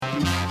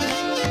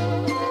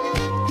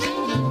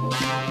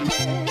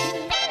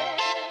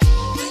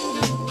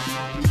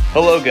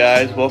Hello,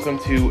 guys. Welcome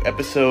to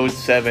episode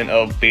 7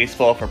 of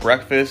Baseball for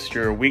Breakfast,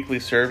 your weekly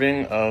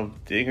serving of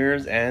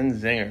dingers and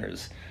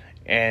zingers.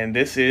 And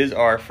this is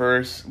our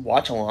first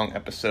watch-along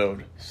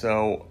episode.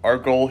 So our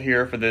goal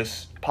here for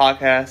this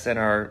podcast and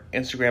our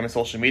Instagram and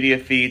social media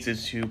feeds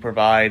is to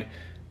provide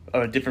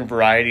a different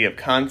variety of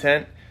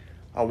content.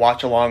 A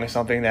watch-along is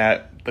something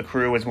that the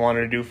crew has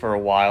wanted to do for a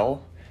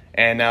while.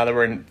 And now that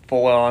we're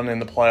full-on in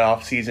the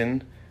playoff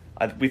season,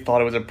 we thought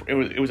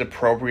it was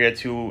appropriate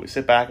to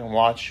sit back and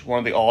watch one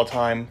of the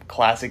all-time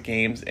classic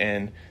games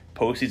in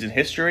postseason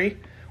history.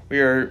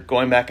 We are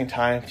going back in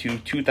time to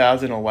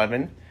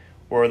 2011,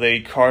 where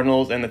the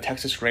Cardinals and the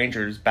Texas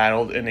Rangers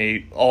battled in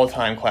a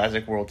all-time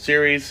classic World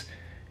Series,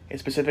 and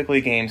specifically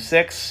Game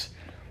 6,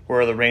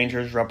 where the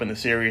Rangers were up in the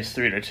series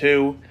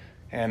 3-2,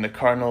 and the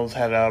Cardinals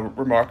had a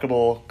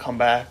remarkable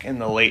comeback in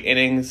the late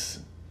innings,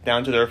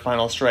 down to their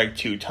final strike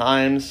 2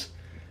 times.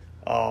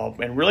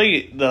 And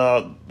really,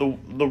 the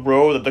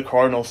road that the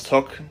Cardinals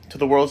took to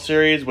the World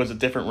Series was a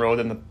different road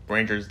than the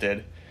Rangers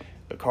did.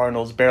 The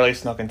Cardinals barely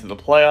snuck into the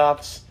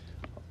playoffs.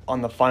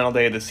 On the final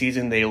day of the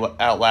season, they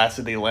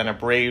outlasted the Atlanta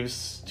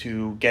Braves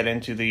to get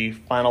into the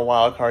final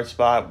wildcard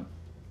spot.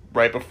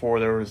 Right before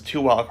there was 2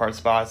 wildcard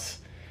spots,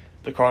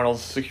 the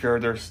Cardinals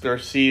secured their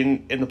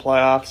seed in the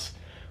playoffs.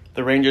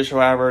 The Rangers,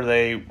 however,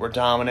 they were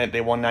dominant.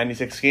 They won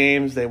 96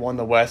 games. They won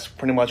the West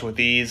pretty much with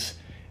ease.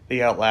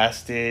 They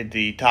outlasted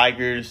the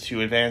Tigers to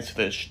advance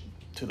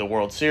to the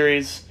World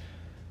Series.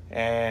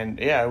 And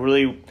yeah,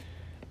 really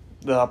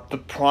the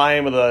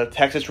prime of the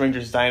Texas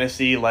Rangers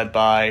dynasty, led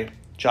by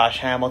Josh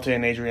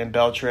Hamilton, Adrian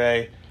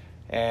Beltre,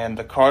 and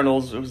the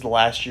Cardinals, it was the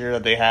last year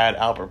that they had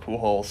Albert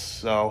Pujols.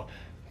 So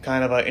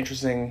kind of an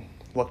interesting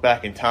look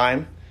back in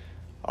time.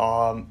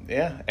 And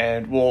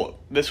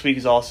this week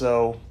is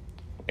also,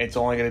 it's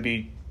only going to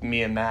be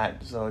me and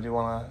Matt. So do you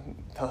want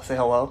to say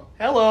hello?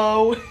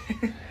 Hello.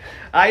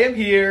 I am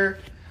here.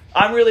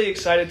 I'm really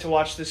excited to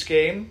watch this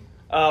game.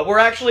 We're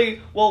not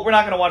going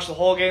to watch the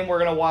whole game. We're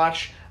going to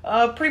watch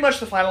pretty much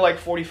the final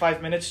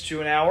 45 minutes to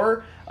an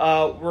hour.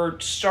 We're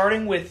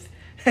starting with,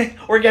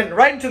 we're getting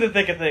right into the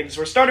thick of things.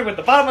 We're starting with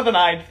the bottom of the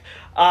ninth,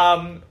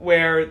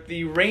 where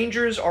the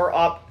Rangers are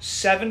up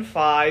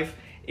 7-5.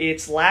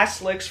 It's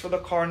last licks for the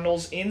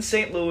Cardinals in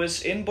St.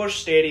 Louis, in Busch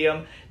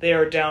Stadium. They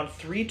are down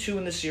 3-2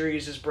 in the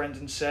series, as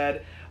Brendan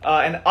said.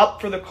 And up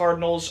for the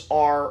Cardinals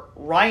are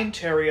Ryan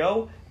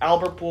Theriot,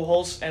 Albert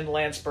Pujols, and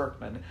Lance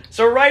Berkman.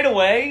 So right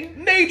away,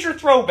 major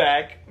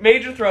throwback.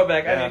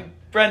 Yeah. I mean,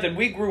 Brendan,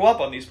 we grew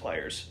up on these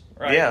players,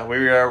 right? Yeah,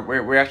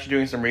 we're actually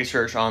doing some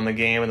research on the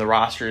game and the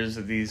rosters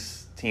that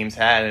these teams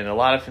had, and a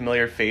lot of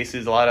familiar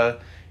faces, a lot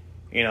of,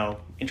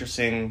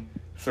 interesting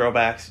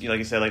throwbacks. Like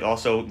you said,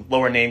 also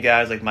lower name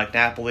guys like Mike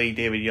Napoli,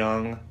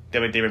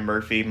 David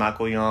Murphy,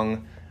 Michael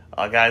Young,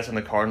 guys from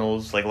the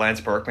Cardinals like Lance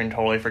Berkman.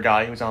 Totally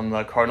forgot he was on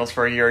the Cardinals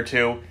for a year or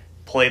two.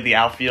 Played the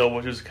outfield,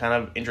 which was kind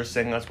of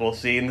interesting, as we'll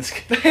see in this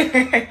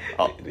game.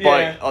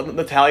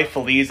 Natali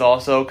Feliz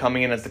also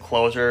coming in as the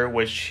closer,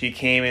 which he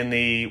came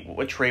in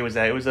what trade was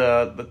that? It was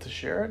the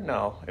Teixeira?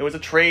 No. It was a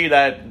trade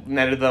that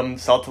netted them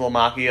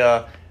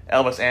Saltalamacchia,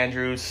 Elvis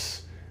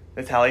Andrus,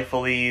 Natali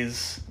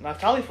Feliz.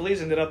 Natali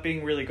Feliz ended up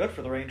being really good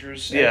for the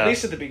Rangers, at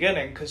least at the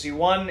beginning, because he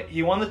won the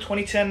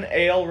 2010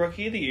 AL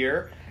Rookie of the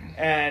Year,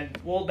 and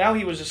now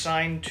he was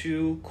assigned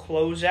to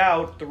close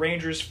out the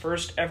Rangers'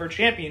 first ever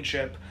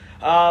championship.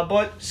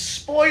 But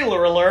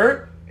spoiler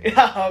alert,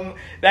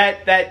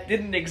 that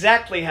didn't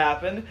exactly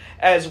happen,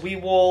 as we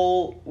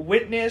will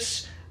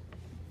witness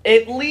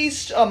at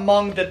least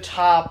among the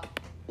top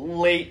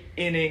late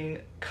inning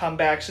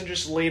comebacks and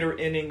just later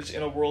innings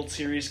in a World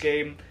Series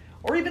game,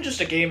 or even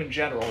just a game in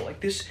general.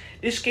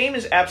 This game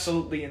is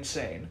absolutely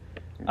insane.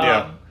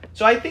 Yeah.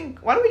 So I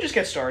think, why don't we just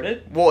get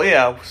started? Well,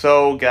 yeah.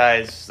 So,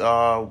 guys,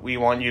 we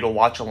want you to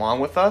watch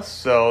along with us.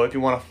 So if you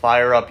want to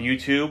fire up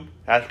YouTube,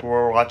 that's where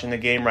we're watching the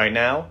game right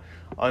now,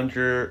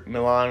 under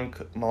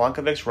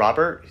Milankovic's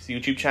Robert's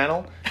YouTube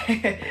channel.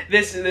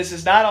 This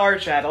is not our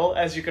channel,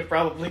 as you could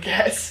probably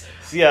guess.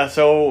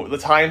 So the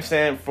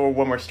timestamp for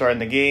when we're starting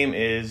the game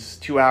is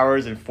 2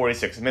 hours and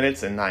 46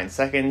 minutes and 9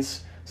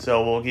 seconds.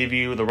 So we'll give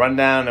you the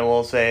rundown and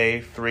we'll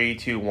say 3,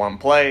 2, 1,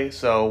 play.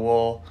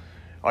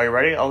 Are you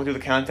ready? I'll do the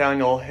countdown.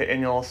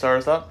 You'll start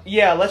us up.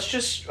 Yeah, let's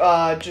just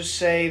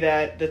say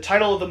that the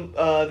title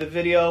of the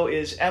video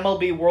is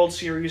MLB World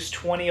Series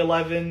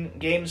 2011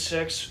 Game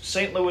 6,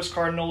 St. Louis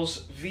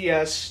Cardinals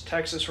vs.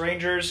 Texas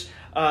Rangers.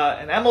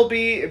 And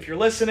MLB, if you're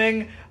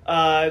listening,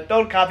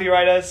 don't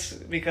copyright us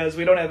because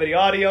we don't have any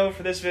audio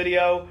for this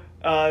video,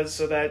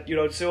 so that you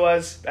don't sue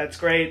us. That's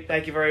great.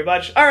 Thank you very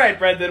much. All right,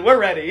 Brendan, we're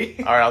ready.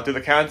 All right, I'll do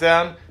the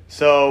countdown.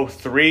 So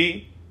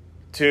 3,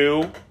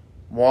 2,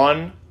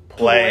 1.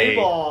 Play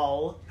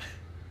ball.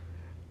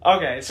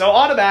 Okay, so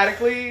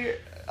automatically,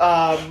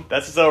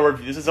 this is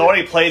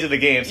already plays of the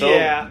game. So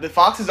yeah. The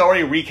Fox is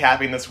already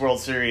recapping this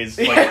World Series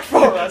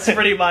for us,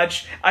 pretty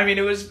much. I mean,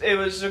 it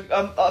was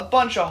a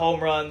bunch of home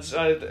runs.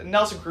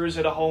 Nelson Cruz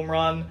hit a home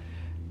run.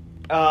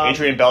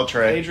 Adrian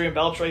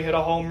Beltre hit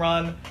a home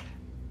run.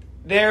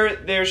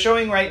 They're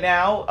showing right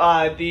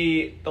now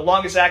the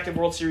longest active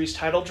World Series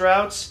title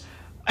droughts.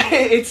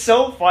 It's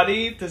so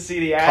funny to see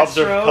the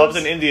Astros. Cubs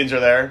and Indians are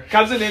there.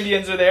 Cubs and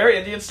Indians are there.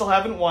 Indians still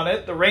haven't won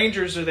it. The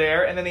Rangers are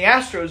there, and then the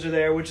Astros are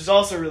there, which is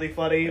also really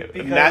funny.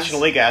 Because,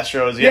 National League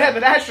Astros, yeah, the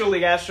National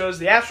League Astros.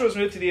 The Astros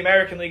moved to the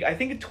American League, I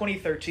think, in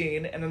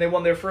 2013, and then they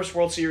won their first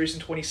World Series in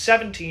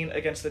 2017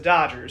 against the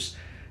Dodgers.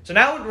 So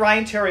now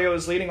Ryan Theriot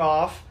is leading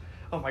off.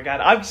 Oh my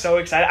God, I'm so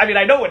excited. I mean,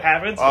 I know what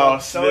happens, but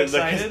I'm so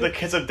excited. The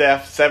kiss of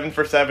death, 7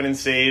 for 7 in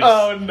saves.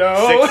 Oh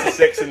no. 6 for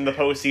 6 in the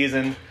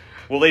postseason.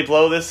 Will they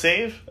blow this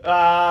save?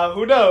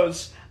 Who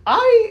knows?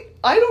 I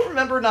don't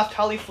remember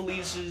Naftali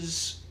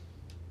Feliz's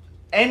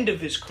end of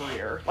his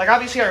career. Like,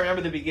 obviously I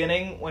remember the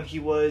beginning when he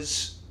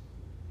was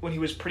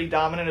pretty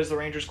dominant as the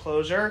Rangers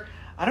closer.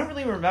 I don't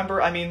really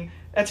remember. I mean,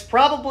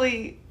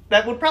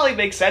 that would probably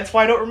make sense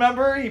why I don't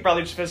remember. He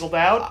probably just fizzled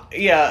out.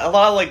 Yeah, a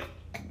lot of,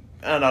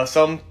 I don't know,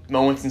 some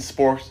moments in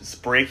sports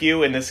break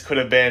you, and this could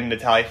have been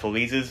Naftali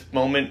Feliz's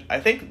moment. I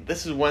think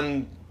this is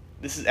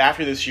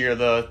after this year,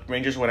 the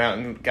Rangers went out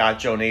and got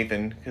Joe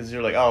Nathan, because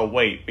they're like, oh,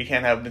 wait, we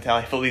can't have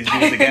Naftali Feliz do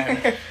this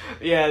again.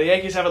 Yeah, the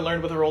Yankees haven't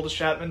learned with Aroldis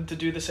Chapman to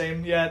do the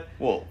same yet.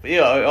 Well,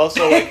 yeah,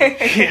 also,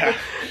 yeah.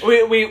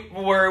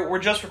 We're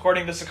just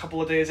recording this a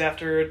couple of days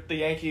after the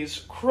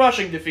Yankees'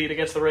 crushing defeat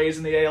against the Rays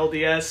in the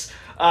ALDS.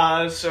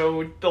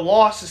 So the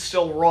loss is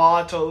still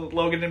raw to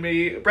Logan and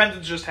me.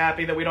 Brendan's just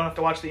happy that we don't have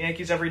to watch the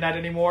Yankees every night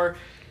anymore.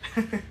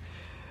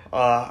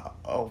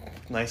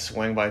 Nice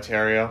swing by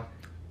Theriot.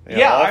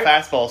 Yeah,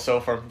 fastballs so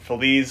far from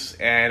Feliz,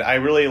 and I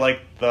really like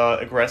the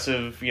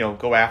aggressive,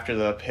 go after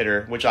the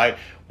hitter, which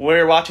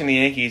we're watching the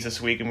Yankees this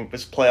week, and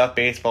just playoff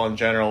baseball in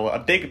general. A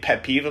big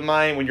pet peeve of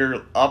mine when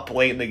you're up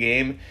late in the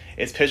game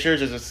is pitchers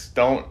just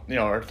don't,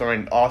 are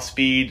throwing off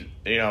speed,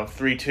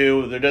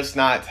 3-2. They're just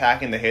not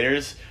attacking the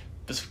hitters,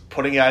 just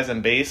putting guys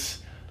on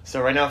base.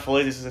 So right now,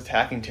 Feliz is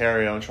attacking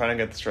Theriot and trying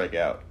to get the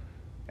strikeout.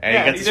 And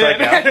he gets the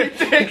strikeout.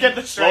 He did get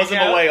the strikeout. Blows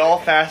him away, all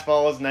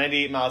fastballs,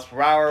 98 miles per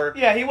hour.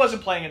 Yeah, he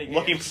wasn't playing any games.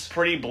 Looking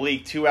pretty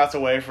bleak, 2 outs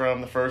away from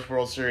the first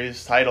World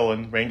Series title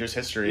in Rangers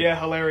history. Yeah,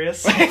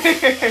 hilarious.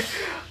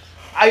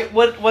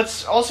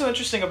 What's also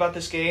interesting about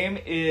this game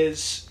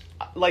is,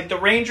 the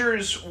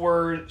Rangers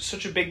were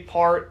such a big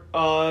part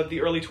of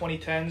the early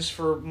 2010s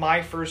for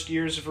my first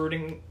years of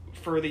rooting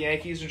for the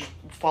Yankees and just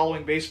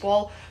following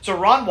baseball. So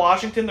Ron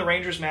Washington, the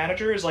Rangers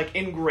manager, is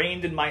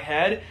ingrained in my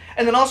head.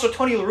 And then also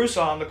Tony La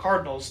Russa on the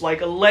Cardinals,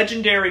 a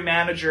legendary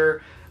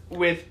manager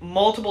with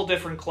multiple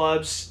different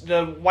clubs,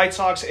 the White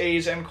Sox,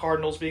 A's, and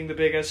Cardinals being the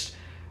biggest.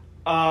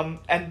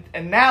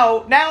 And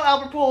now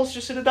Albert Pujols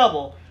just hit a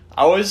double.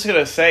 I was just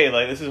gonna say,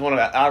 this is one of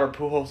Albert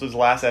Pujols'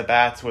 last at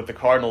bats with the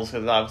Cardinals,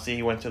 because obviously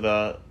he went to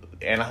the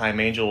Anaheim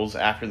Angels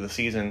after the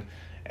season,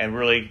 and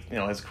really,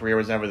 his career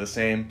was never the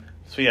same.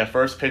 So yeah,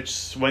 first pitch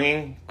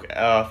swinging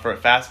for a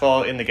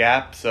fastball in the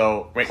gap.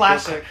 So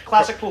classic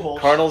Pujols.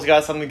 Cardinals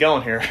got something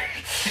going here.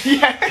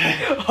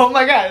 Yeah. Oh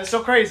my God, it's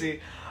so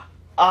crazy.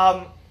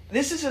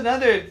 This is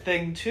another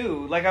thing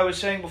too. Like I was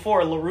saying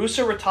before, La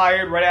Russa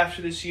retired right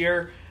after this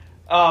year,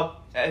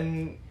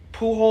 and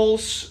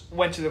Pujols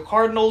went to the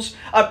Cardinals.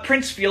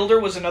 Prince Fielder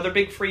was another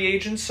big free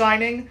agent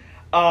signing.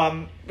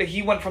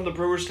 He went from the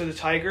Brewers to the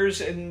Tigers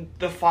in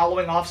the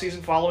following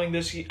offseason, following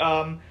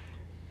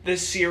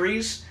this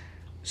series.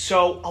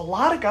 So a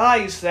lot of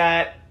guys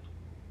that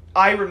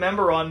I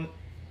remember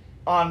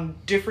on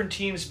different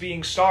teams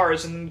being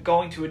stars and then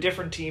going to a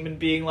different team and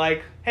being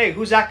like, hey,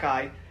 who's that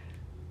guy?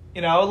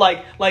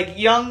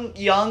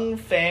 Young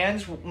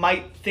fans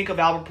might think of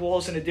Albert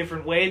Pujols in a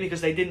different way because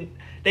they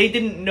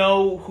didn't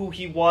know who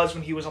he was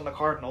when he was on the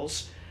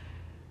Cardinals.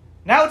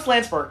 Now it's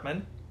Lance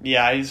Berkman.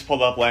 Yeah, I just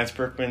pulled up Lance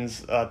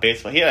Berkman's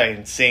baseball. He had an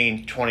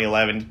insane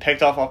 2011.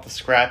 Picked off the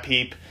scrap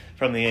heap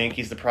from the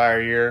Yankees the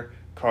prior year.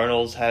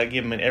 Cardinals had to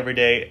give him an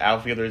everyday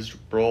outfielder's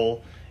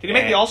role. Did he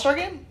make the All-Star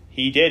game?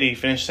 He did. He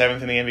finished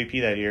 7th in the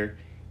MVP that year.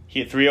 He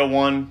hit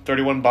 301,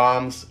 31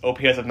 bombs,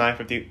 OPS of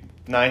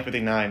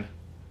 959.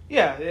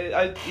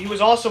 Yeah, he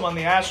was awesome on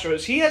the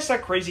Astros. He has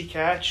that crazy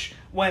catch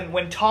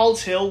when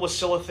Tal's Hill was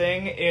still a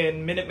thing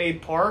in Minute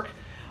Maid Park.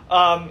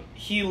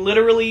 He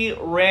literally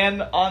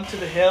ran onto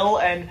the hill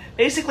and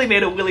basically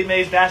made a Willie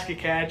Mays basket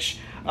catch,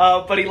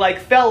 but he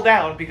fell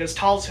down because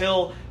Tal's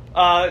Hill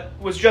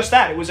was just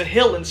that. It was a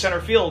hill in center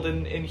field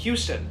in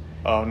Houston.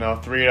 Oh, no,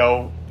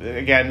 3-0.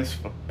 Again, this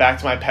back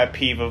to my pet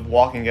peeve of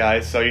walking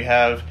guys. So you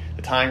have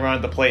the tying run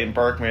at the plate in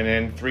Berkman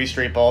and 3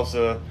 straight balls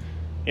to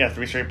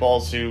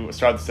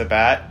start this at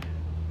bat.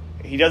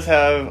 He does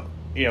have,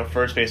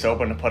 first base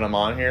open to put him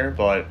on here,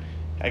 but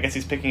I guess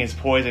he's picking his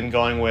poison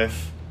going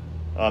with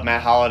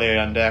Matt Holliday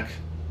on deck.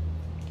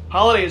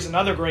 Holliday is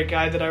another great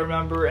guy that I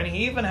remember, and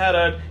he even had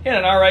an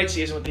alright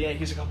season with the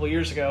Yankees a couple of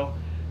years ago.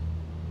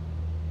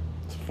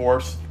 It's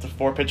a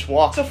 4-pitch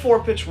walk. It's a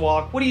 4-pitch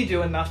walk. What are you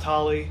doing,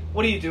 Naftali?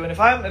 What are you doing? If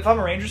I'm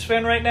a Rangers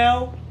fan right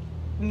now,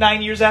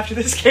 9 years after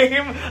this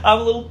game, I'm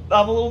a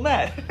little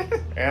mad.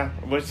 Yeah,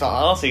 which is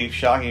honestly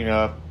shocking.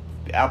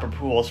 Albert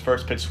Pujols'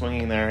 first pitch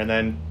swinging there, and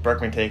then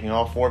Berkman taking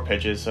all 4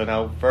 pitches. So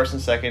now first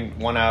and second,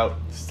 1 out,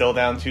 still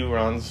down 2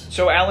 runs.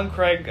 So Alan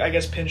Craig, I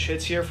guess, pinch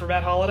hits here for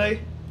Matt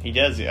Holliday? He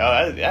does.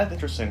 That's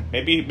interesting.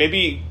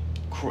 Maybe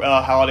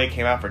Holliday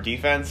came out for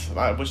defense,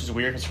 which is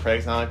weird because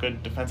Craig's not a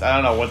good defense. I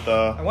don't know what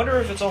the... I wonder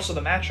if it's also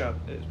the matchup.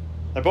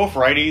 They're both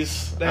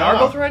righties. They are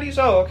both righties?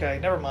 Oh, okay.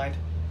 Never mind.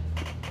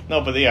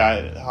 No, but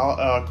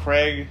yeah,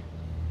 Craig...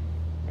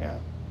 Yeah.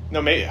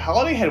 No, maybe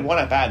Holliday had 1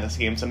 at bat in this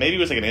game, so maybe it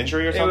was like an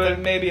injury or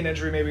something. Maybe an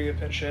injury, maybe a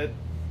pinch hit.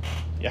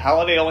 Yeah,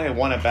 Holliday only had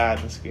 1 at bat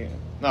in this game.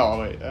 No,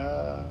 wait.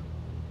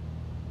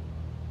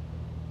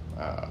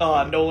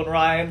 Nolan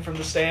Ryan from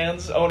the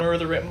stands,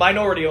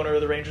 minority owner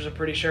of the Rangers, I'm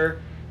pretty sure.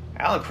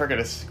 Alan Craig had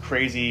a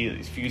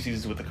crazy few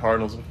seasons with the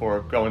Cardinals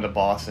before going to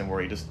Boston,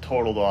 where he just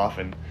totaled off.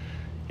 And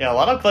yeah, a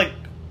lot of like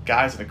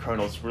guys in the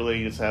Cardinals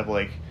really just have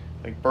like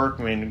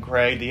Berkman and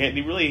Craig.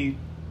 They really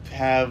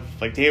have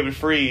like David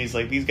Freese.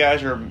 Like these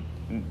guys are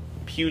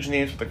huge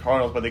names for the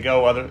Cardinals, but they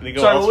go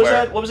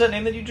elsewhere. What was that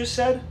name that you just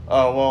said?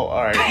 Oh well,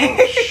 all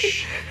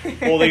right.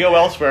 Well, they go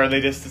elsewhere and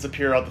they just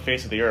disappear off the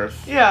face of the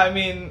earth. Yeah, I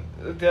mean,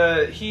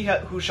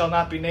 who shall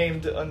not be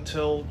named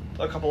until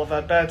a couple of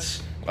at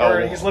bats,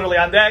 or he's literally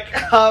on deck.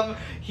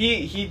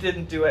 He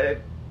didn't do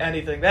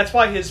anything. That's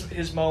why his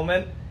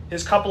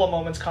couple of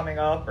moments coming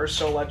up are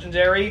so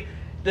legendary.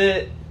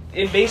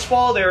 In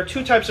baseball, there are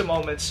 2 types of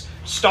moments: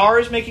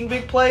 stars making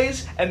big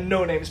plays and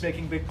no names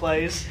making big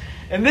plays.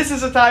 And this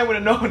is a time when a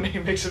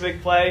no-name makes a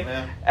big play,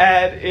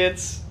 and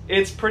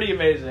it's pretty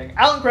amazing.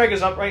 Alan Craig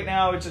is up right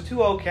now. It's a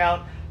 2-0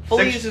 count.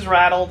 Feliz is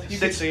rattled. You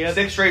can see it.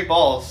 6 straight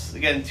balls.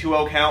 Again,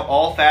 2-0 count,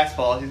 all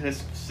fastballs. He's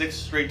hit 6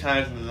 straight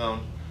times in the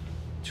zone.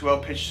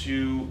 2-0 pitch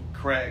to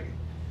Craig.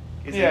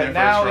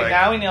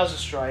 Now he nails a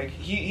strike.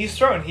 He's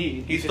throwing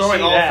heat. He's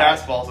throwing all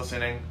fastballs this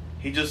inning.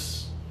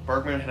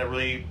 Berkman had a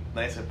really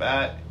nice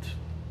at-bat.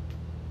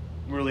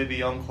 Really the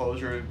young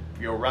closer,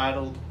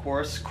 rattled, of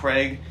course.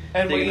 Craig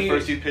taking the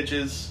first 2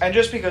 pitches. And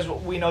just because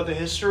we know the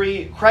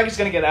history, Craig is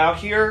going to get out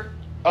here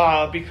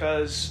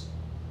because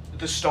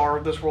the star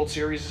of this World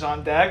Series is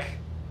on deck.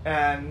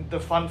 And the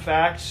fun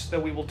facts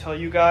that we will tell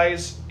you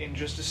guys in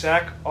just a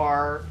sec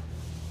are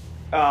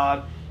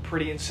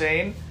pretty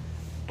insane.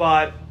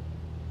 But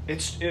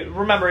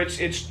remember,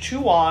 it's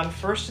 2 on,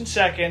 first and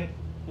second,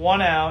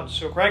 1 out.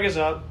 So Craig is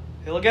up.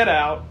 He'll get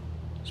out.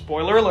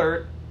 Spoiler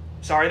alert.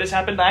 Sorry, this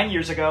happened 9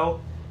 years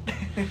ago.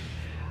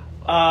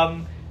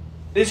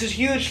 This is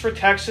huge for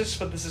Texas,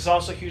 but this is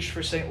also huge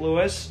for St.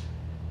 Louis,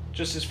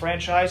 just as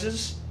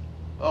franchises.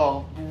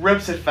 Oh,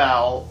 rips it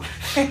foul.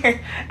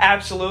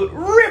 Absolute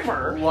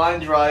ripper. Line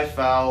drive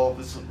foul.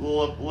 This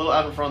little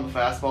out in front of the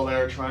fastball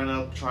there, trying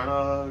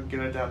to get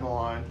it down the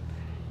line.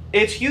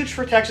 It's huge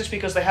for Texas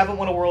because they haven't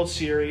won a World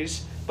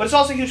Series, but it's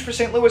also huge for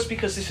St. Louis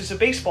because this is a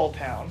baseball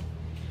town.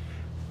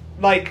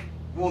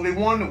 Well, they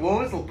won.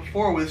 What was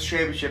before this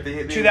championship?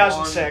 They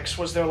 2006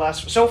 was their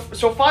last. So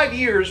 5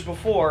 years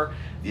before.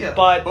 Yeah,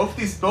 but both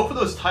of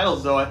those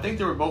titles, though, I think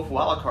they were both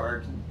wild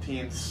card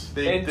teams.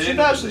 In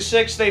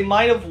 2006, they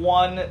might have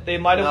won. They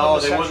might have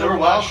won the Central. They were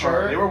wild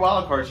card. They were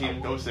wild card team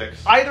in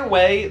 06. Either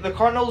way, the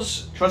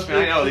Cardinals. Trust me,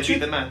 I know they beat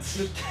the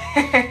Mets.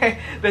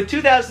 The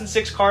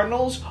 2006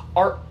 Cardinals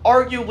are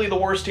arguably the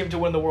worst team to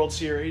win the World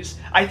Series.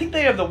 I think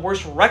they have the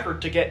worst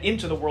record to get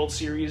into the World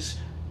Series.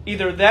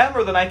 Either them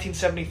or the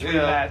 1973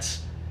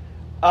 Mets.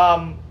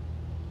 But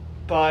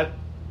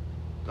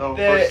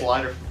first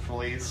slider from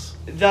Feliz.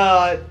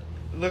 The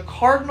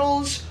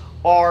Cardinals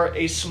are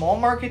a small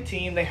market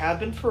team. They have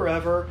been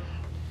forever,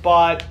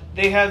 but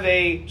they have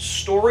a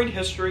storied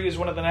history as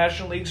one of the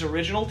National League's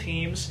original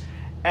teams,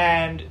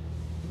 and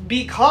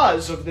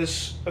because of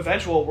this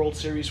eventual World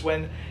Series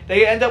win,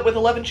 they end up with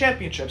 11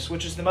 championships,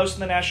 which is the most in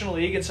the National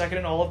League and second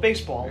in all of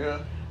baseball.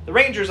 Yeah. The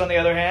Rangers, on the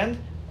other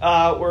hand,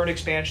 were an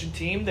expansion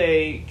team.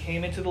 They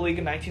came into the league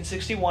in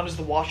 1961 as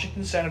the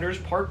Washington Senators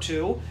Part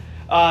 2.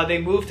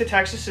 They moved to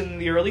Texas in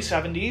the early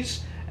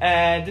 70s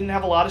and didn't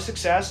have a lot of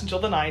success until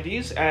the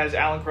 90s as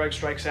Alan Craig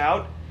strikes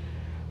out.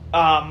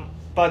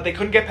 But they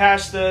couldn't get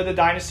past the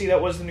dynasty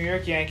that was the New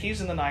York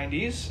Yankees in the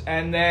 90s.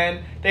 And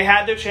then they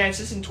had their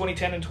chances in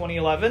 2010 and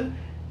 2011.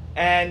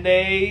 And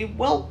they,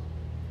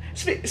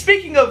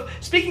 speaking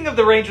of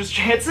the Rangers'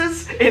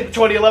 chances in the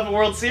 2011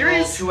 World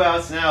Series. Well, 2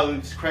 outs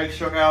now. Craig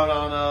struck out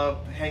on a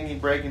hanging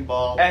breaking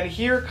ball. And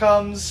here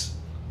comes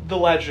the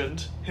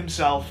legend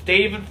himself,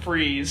 David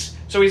Freese.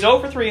 So he's 0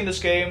 for 3 in this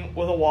game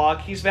with a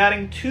walk. He's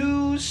batting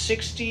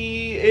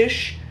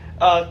 .260-ish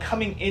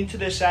coming into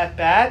this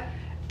at-bat.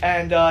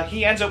 And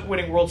he ends up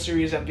winning World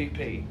Series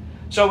MVP.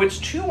 So it's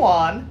 2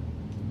 on,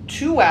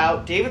 2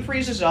 out. David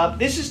Freese is up.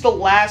 This is the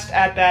last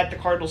at-bat the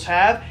Cardinals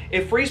have.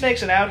 If Freese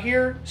makes an out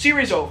here,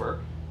 series over.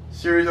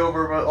 Series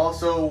over, but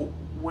also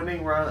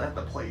winning run at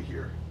the plate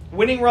here.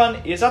 Winning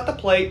run is at the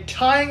plate.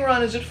 Tying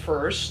run is at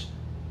first.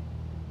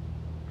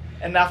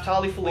 And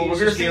Naftali Feliz we're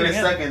going to see in a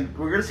second.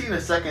 We're going to see in a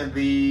second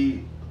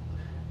the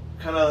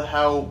kind of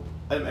how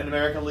an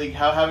American League,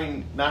 how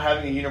not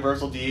having a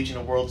universal DH in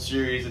a World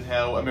Series, and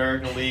how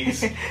American leagues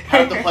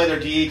have to play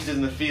their DHs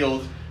in the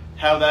field,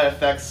 how that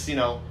affects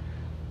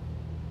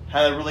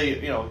how that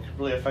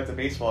really affect the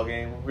baseball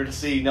game. We're to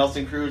see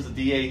Nelson Cruz, the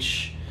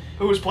DH,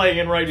 who was playing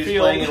in right field. He's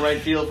playing in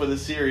right field for the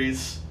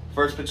series.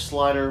 First pitch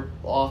slider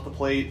off the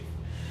plate.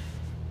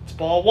 It's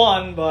ball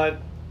one,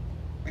 but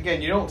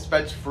again, you don't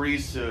expect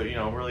Freese to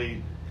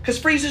really. Because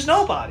Freese is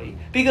nobody.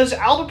 Because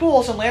Albert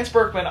Pujols and Lance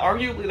Berkman,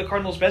 arguably the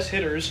Cardinals' best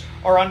hitters,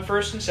 are on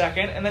first and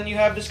second, and then you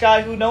have this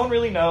guy who no one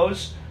really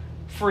knows,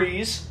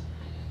 Freese,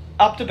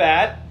 up to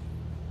bat.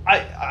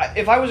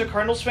 If I was a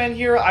Cardinals fan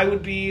here, I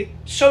would be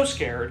so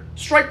scared.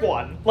 Strike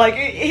one. Like,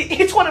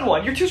 it's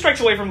 1-1. You're 2 strikes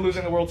away from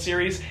losing the World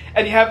Series,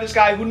 and you have this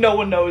guy who no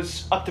one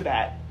knows up to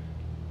bat.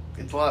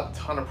 It's a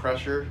ton of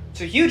pressure.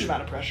 It's a huge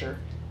amount of pressure.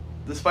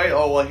 Despite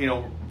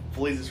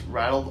Feliz is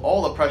rattled,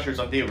 all the pressure's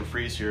on David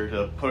Freese here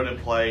to put it in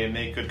play and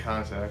make good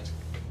contact.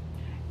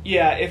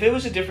 Yeah, if it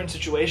was a different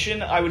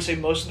situation, I would say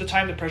most of the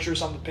time the pressure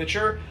is on the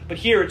pitcher, but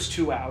here it's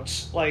 2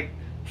 outs. Like,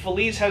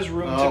 Feliz has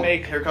room to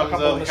make here comes a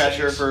couple of the mistakes.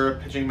 catcher for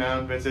pitching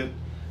mound visit.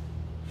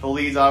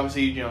 Feliz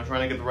obviously,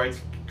 trying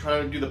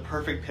to do the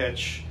perfect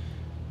pitch.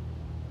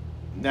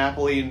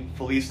 Napoli and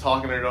Feliz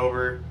talking it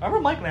over.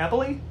 Remember Mike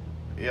Napoli?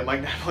 Yeah,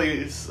 Mike Napoli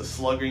is a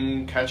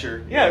slugging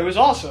catcher. Yeah, it was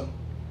awesome.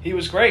 He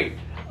was great.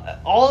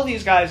 All of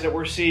these guys that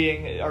we're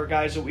seeing are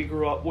guys that we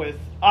grew up with.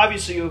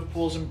 Obviously, you have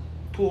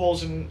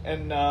Pujols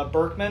and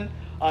Berkman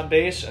on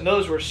base, and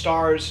those were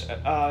stars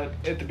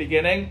at the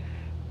beginning.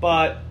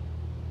 But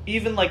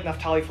even like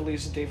Neftali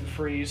Feliz and David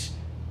Freese.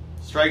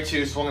 Strike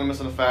 2, swung and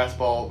missing a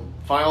fastball.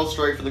 Final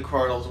strike for the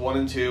Cardinals,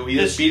 1-2. He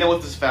just beat him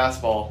with his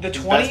fastball. The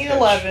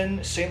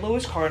 2011 St.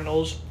 Louis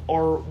Cardinals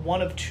are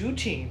one of 2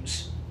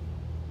 teams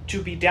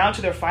to be down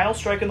to their final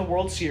strike in the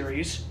World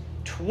Series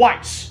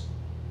twice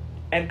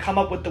and come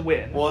up with the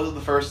win. Well, this is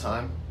the first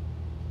time.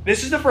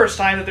 This is the first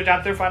time that they're down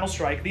to their final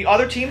strike. The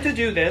other team to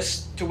do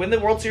this, to win the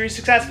World Series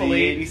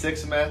successfully... The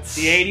 86 Mets.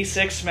 The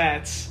 86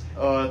 Mets.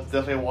 Oh, it's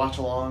definitely a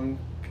watch-along.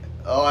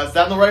 Oh, it's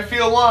down the right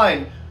field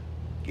line.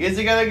 Is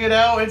it going to get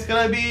out? It's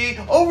going to be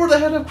over the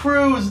head of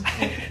Cruz.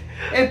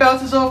 It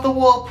bounces off the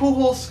wall.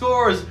 Pujols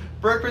scores.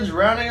 Berkman's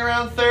rounding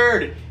around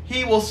third.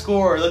 He will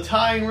score. The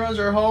tying runs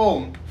are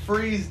home.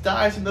 Freese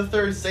dives into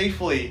third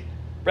safely.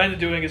 Brendan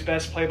doing his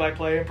best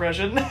play-by-play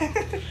impression.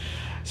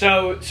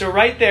 So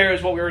right there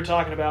is what we were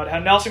talking about. How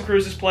Nelson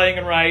Cruz is playing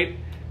in right.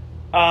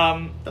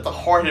 That's a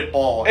hard hit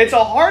ball. It's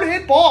a hard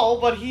hit ball,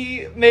 but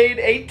he made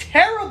a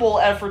terrible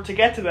effort to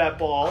get to that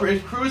ball.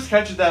 If Cruz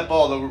catches that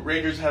ball, the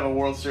Rangers have a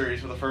World Series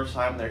for the first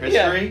time in their history.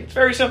 Yeah, it's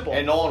very simple.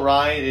 And Nolan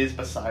Ryan is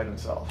beside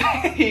himself.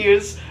 He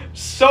is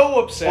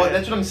so upset. Well,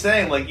 that's what I'm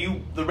saying. Like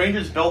the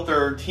Rangers built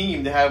their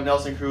team to have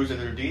Nelson Cruz as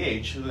their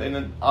DH, and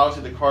then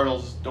obviously the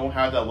Cardinals don't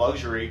have that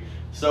luxury.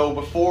 So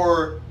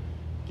before,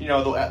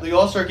 the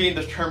All-Star game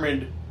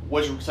determined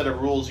which set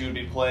of rules you would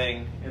be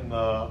playing in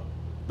the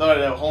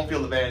home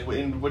field advantage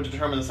would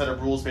determine the set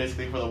of rules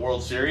basically for the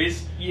World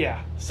Series.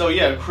 Yeah. So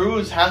yeah,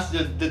 Cruz has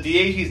to the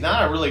DH. He's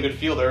not a really good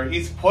fielder.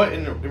 He's put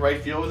in the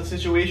right field in the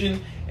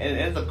situation, and it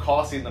ends up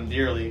costing them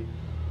dearly.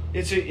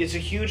 It's a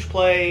huge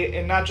play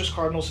in not just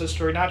Cardinals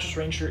history, not just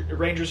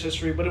Rangers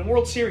history, but in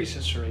World Series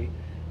history.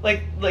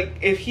 Like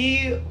if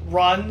he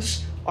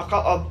runs a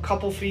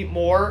couple feet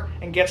more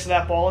and gets to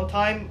that ball in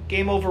time,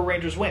 game over.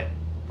 Rangers win.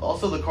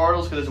 Also, the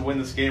Cardinals could just win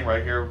this game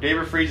right here.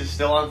 David Freese is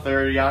still on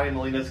third. Yadi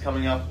Molina's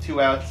coming up,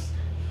 2 outs.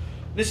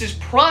 This is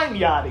prime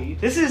Yadi.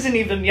 This isn't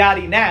even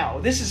Yadi now.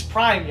 This is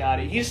prime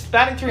Yadi. He's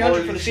batting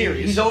 300 for the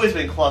series. He's always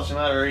been clutch, no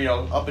matter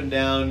up and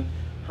down,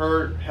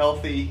 hurt,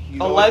 healthy. He's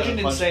a legend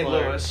in St.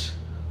 Louis.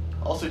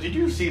 Also, did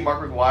you see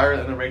Mark McGwire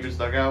in the Rangers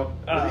dugout?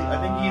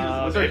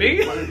 I think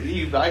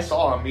maybe. I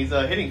saw him. He's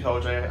a hitting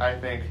coach, I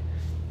think.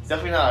 He's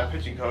definitely not a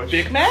pitching coach.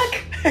 Big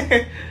Mac?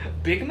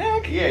 Big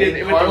Mac? Yeah,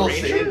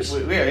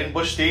 in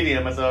Busch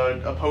Stadium as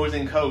an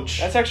opposing coach.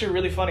 That's actually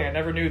really funny. I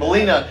never knew that.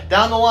 Molina,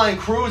 down the line,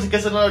 Cruz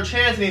gets another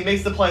chance, and he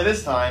makes the play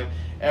this time,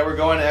 and we're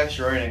going to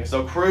extra innings.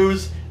 So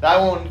Cruz,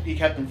 that one he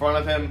kept in front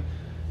of him,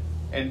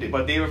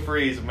 but David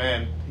Freese,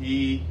 man,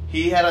 he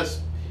had a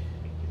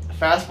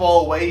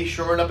fastball away, he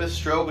shortened up his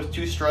stroke with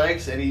 2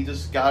 strikes, and he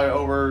just got it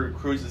over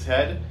Cruz's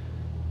head.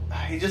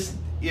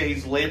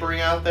 He's laboring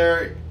out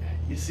there.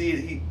 You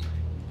see,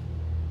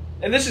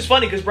 and this is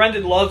funny because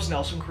Brendan loves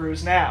Nelson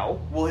Cruz now.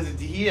 Well,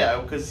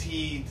 because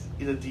he's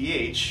a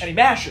DH. And he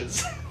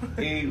mashes.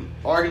 He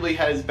arguably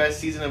had his best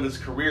season of his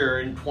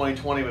career in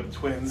 2020 with the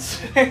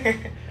Twins.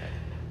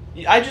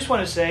 I just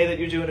want to say that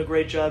you're doing a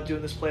great job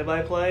doing this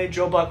play-by-play.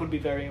 Joe Buck would be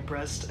very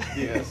impressed.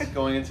 Yes,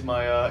 going into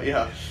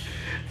my,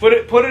 Put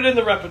it in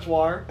the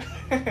repertoire.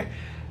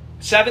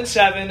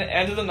 7-7,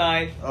 end of the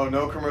 9th. Oh,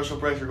 no commercial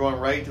breaks. We're going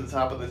right to the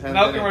top of the 10th.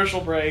 No commercial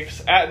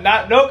breaks.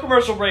 No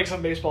commercial breaks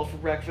on Baseball for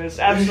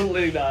Breakfast.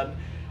 Absolutely none.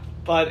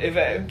 But if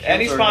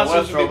any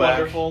sponsors would be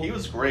wonderful. He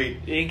was great.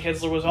 Ian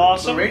Kinsler was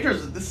awesome. The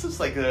Rangers, this is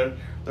like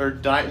their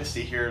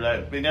dynasty here.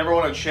 That they never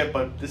won a chip,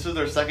 but this is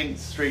their second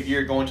straight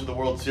year going to the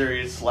World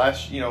Series.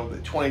 Last,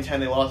 2010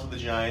 they lost to the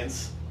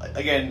Giants.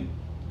 Again,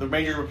 the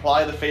Rangers were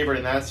probably the favorite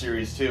in that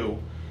series too.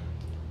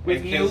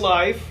 With new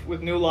life,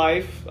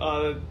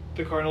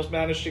 the Cardinals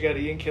managed to get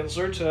Ian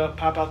Kinsler to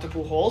pop out to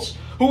Pujols,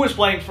 who was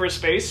playing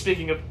first base.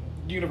 Speaking of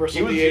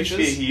universal He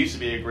DHs. used to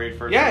be a great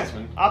first Yeah,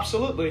 baseman.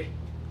 absolutely.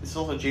 This is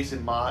also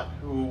Jason Mott,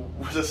 who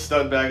was a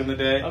stud back in the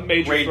day. A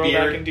major Great throwback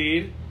beard.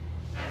 indeed.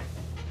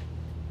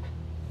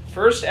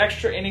 First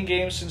extra inning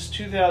game since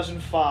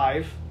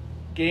 2005.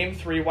 Game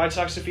 3. White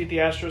Sox defeat the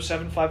Astros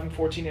 7-5 in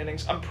 14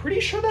 innings. I'm pretty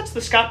sure that's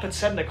the Scott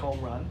Podsednik home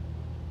run.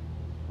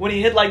 When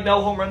he hit like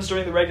no home runs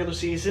during the regular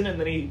season, and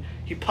then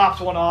he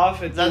popped one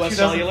off at Is that US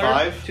Cellular.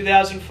 2005?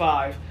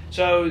 2005.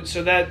 So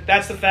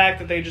that's the fact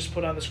that they just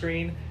put on the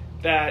screen,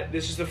 that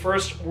this is the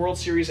first World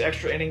Series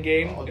extra inning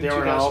game in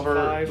Darren 2005.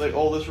 Oliver, like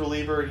oldest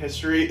reliever in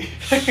history.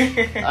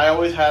 I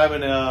always had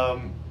him in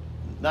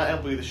not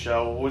MLB The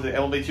Show. What was it?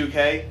 MLB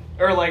 2K?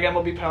 Or like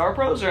MLB Power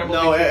Pros or MLB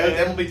No,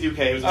 2K? MLB 2K.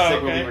 It was a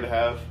sick reliever to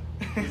have.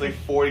 He was like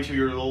 42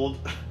 years old.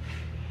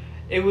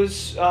 It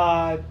was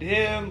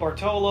him,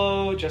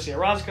 Bartolo, Jesse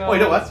Orozco. Wait,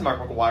 no, that's Mark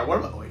McGwire.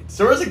 What am I? Wait,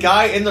 so there's a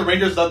guy in the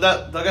Rangers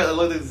dugout that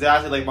looked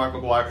exactly like Mark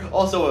McGwire.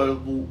 Also a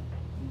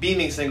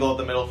beaming single up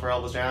the middle for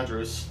Elvis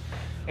Andrus.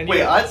 And Wait,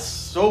 you- that's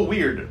so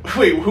weird.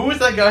 Wait, who was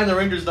that guy in the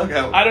Rangers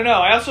dugout? I don't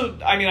know.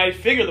 I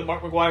figured that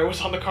Mark McGwire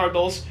was on the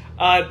Cardinals.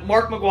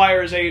 Mark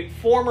McGwire is a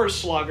former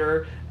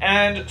slugger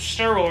and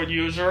steroid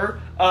user,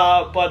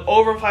 but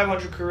over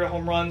 500 career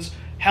home runs,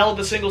 held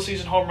the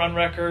single-season home run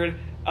record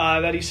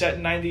that he set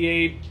in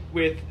 '98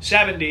 with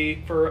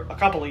 70 for a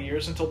couple of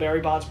years until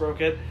Barry Bonds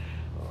broke it.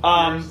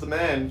 Here's the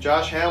man,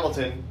 Josh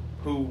Hamilton,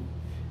 who,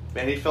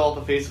 man, he fell off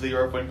the face of the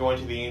earth when going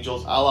to the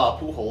Angels, a la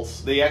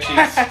Pujols. They actually,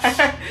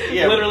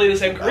 yeah, Literally the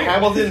same career.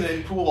 Hamilton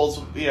and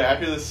Pujols, yeah,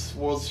 after this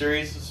World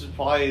Series, this is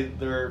probably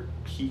their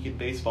peak in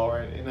baseball,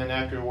 right? And then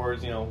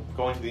afterwards,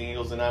 going to the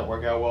Angels did not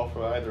work out well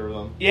for either of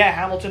them. Yeah,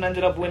 Hamilton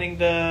ended up winning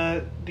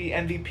the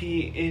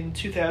MVP in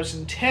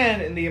 2010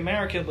 in the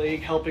American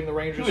League, helping the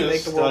Rangers He was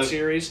make the a World stud.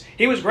 Series.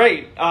 He was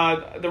great.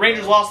 The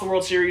Rangers lost the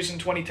World Series in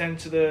 2010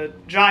 to the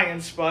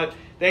Giants, but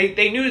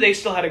they knew they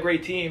still had a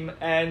great team,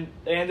 and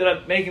they ended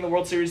up making the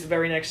World Series the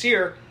very next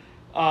year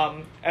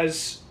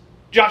as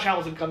Josh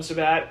Hamilton comes to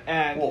bat.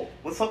 And Well,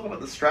 let's talk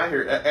about the strat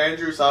here.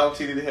 Andrews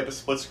obviously did have a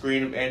split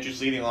screen of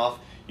Andrews leading off.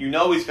 You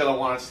know he's going to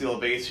want to steal a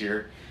base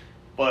here.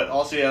 But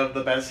also you have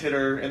the best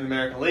hitter in the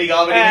American League.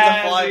 Obviously he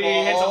hits a fly he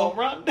ball. hits a home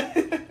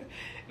run.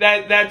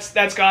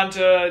 that's gone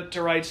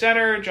to right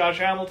center. Josh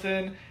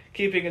Hamilton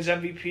keeping his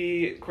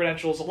MVP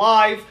credentials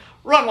alive.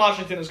 Ron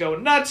Washington is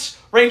going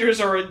nuts. Rangers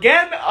are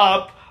again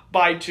up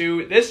by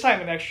 2, this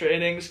time in extra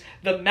innings.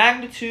 The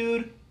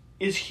magnitude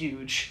is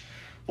huge.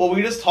 Well,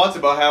 we just talked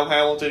about how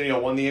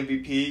Hamilton, won the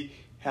MVP,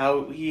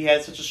 how he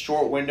had such a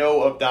short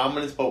window of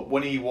dominance, but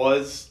when he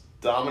was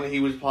dominant, he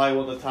was probably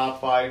one of the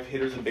top 5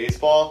 hitters in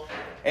baseball.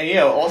 And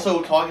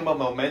also talking about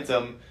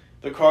momentum,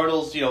 the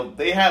Cardinals,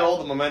 they had all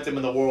the momentum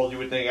in the world, you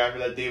would think, after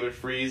that David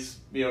Freese,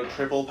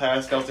 triple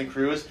past Nelson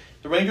Cruz.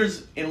 The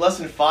Rangers, in less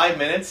than 5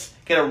 minutes,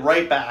 get it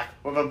right back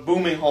with a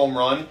booming home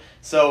run.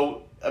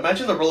 So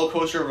imagine the roller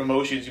coaster of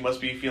emotions you must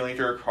be feeling if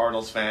you're a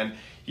Cardinals fan.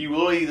 You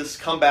really just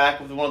come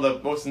back with one of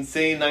the most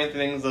insane 9th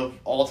innings of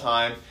all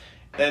time.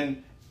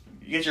 Then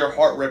you get your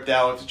heart ripped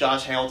out with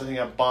Josh Hamilton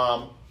hitting a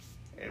bomb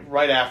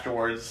right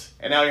afterwards.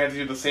 And now you have to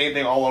do the same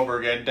thing all over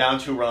again, down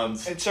 2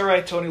 runs. It's all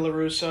right, Tony La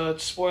Russa.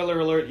 Spoiler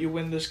alert, you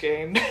win this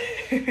game.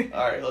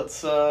 Alright,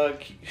 let's...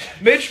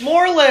 Mitch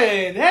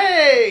Moreland!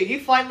 Hey! He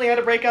finally had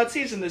a breakout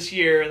season this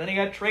year, and then he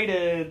got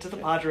traded to the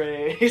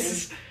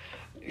Padres.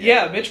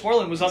 Yeah, Mitch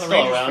Moreland was on the Still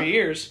Rangers around. for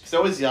years.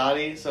 So is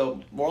Yachty. So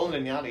Moreland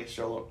and Yachty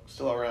are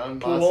still around.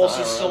 Mott's Pujols not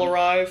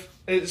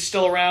is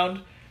still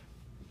around.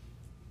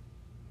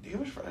 He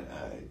was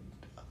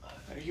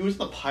he was in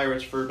the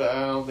Pirates for, but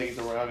I don't think he's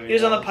around anymore. He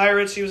was on the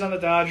Pirates, he was on the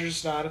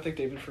Dodgers. No, I don't think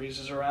David Freese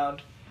is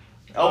around.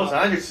 Elvis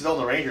Andrus is still on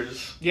the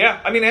Rangers. Yeah,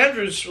 I mean,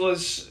 Andrews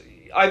was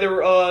either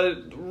a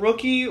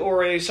rookie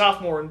or a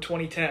sophomore in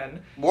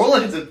 2010.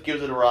 Moreland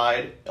gives it a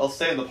ride. He'll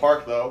stay in the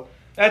park, though.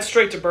 That's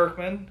straight to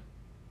Berkman.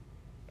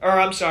 Or,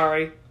 I'm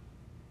sorry,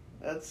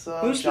 That's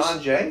Who's John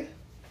this? Jay.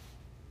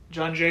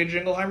 John J.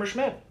 Jingleheimer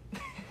Schmidt.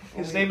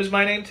 His name is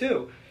my name,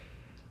 too.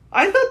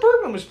 I thought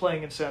Berkman was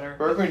playing in center.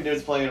 Berkman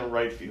is playing in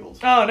right field.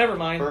 Oh, never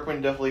mind.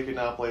 Berkman definitely could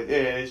not play.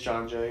 Yeah, it's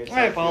John Jay. It's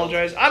I right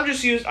apologize. I'm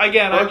just used,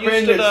 again, field. I'm used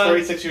Berkman to is the...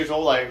 36 years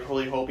old. I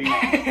really hope he...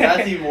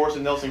 That's even worse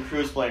than Nelson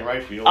Cruz playing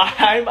right field.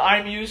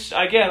 I'm used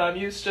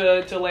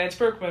to Lance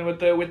Berkman with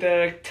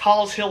the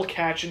Tallis Hill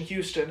catch in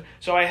Houston.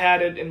 So I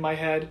had it in my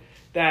head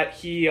that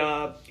he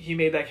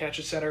made that catch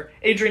at center.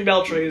 Adrian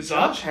Beltre is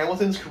up. Josh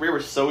Hamilton's career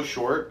was so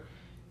short.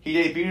 He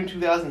debuted in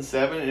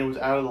 2007 and was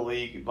out of the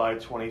league by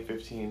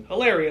 2015.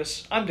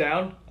 Hilarious. I'm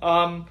down.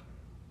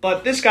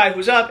 But this guy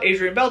who's up,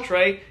 Adrian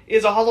Beltre,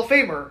 is a Hall of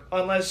Famer,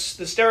 unless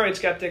the steroid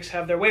skeptics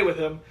have their way with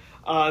him.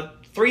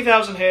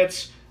 3,000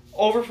 hits,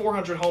 over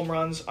 400 home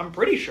runs, I'm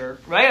pretty sure.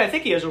 Right? I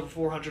think he has over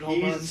 400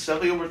 home runs.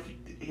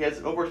 He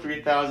has over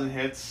 3,000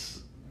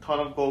 hits, ton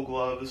of Gold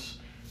Gloves.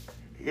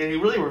 And he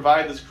really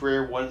revived his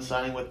career when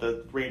signing with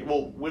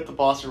the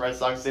Boston Red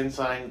Sox, then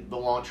signing the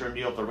long-term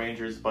deal with the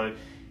Rangers. But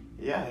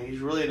yeah, he's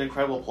really an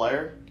incredible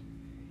player.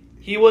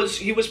 He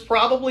was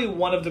probably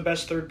one of the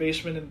best third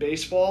basemen in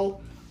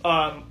baseball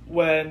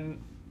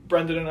when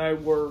Brendan and I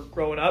were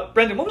growing up.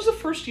 Brendan, what was the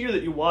first year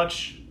that you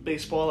watched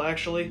baseball,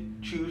 actually.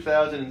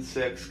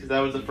 2006, because that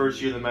was the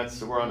first year the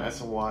Mets were on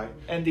SNY.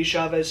 Andy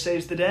Chavez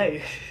saves the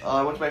day.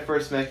 I went to my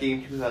first Met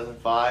game in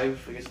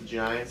 2005 against the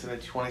Giants, and in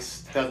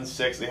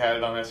 2006 they had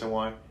it on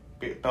SNY.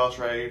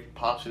 Beltray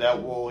pops it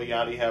out. Will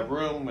Yachty have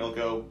room? We'll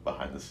go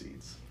behind the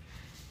seats.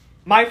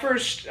 My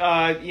first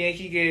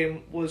Yankee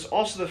game was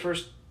also the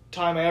first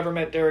time I ever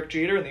met Derek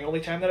Jeter, and the only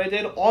time that I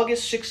did,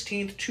 August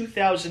 16th,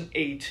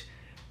 2008.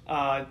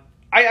 I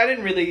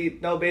didn't really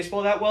know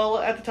baseball that well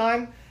at the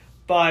time,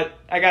 but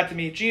I got to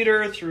meet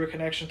Jeter through a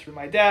connection through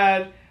my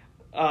dad,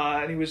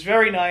 and he was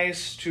very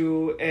nice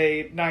to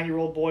a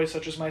 9-year-old boy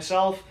such as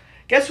myself.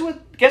 Guess who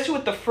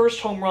hit the first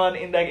home run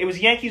in that? It was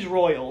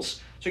Yankees-Royals.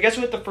 So guess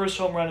who hit the first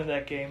home run in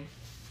that game?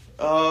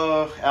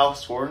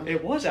 Alex Gordon.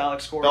 It was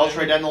Alex Gordon.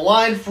 Beltray down the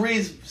line,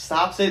 Freeze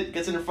stops it,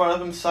 gets in front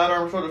of him,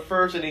 sidearm throw to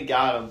first, and he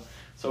got him.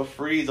 So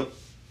Freeze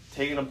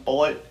taking a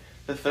bullet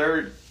to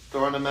third,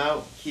 throwing him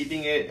out,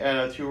 keeping it at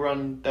a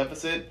 2-run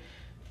deficit.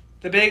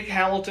 The big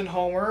Hamilton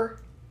homer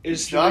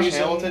is Josh the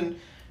reason... Hamilton.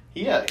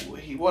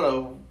 He what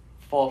a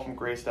fall from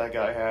grace that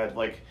guy had.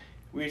 Like,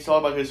 we saw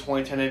about his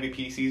 2010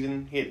 MVP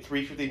season. He hit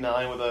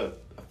 359 with a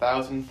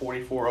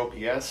 1,044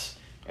 OPS.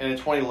 And in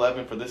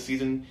 2011 for this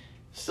season,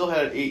 still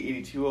had an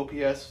 882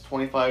 OPS,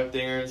 25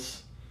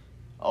 dingers.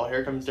 Oh,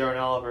 here comes Darren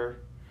Oliver.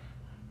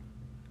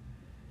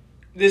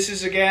 This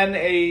is again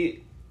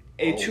a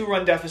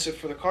 2-run deficit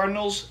for the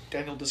Cardinals.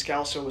 Daniel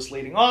Descalso was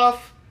leading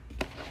off.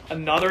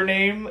 Another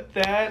name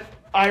that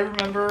I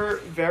remember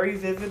very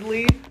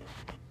vividly.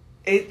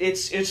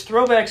 It's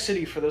throwback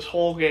city for this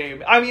whole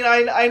game. I mean,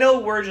 I know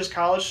we're just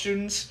college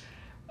students.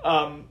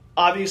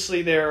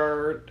 Obviously, there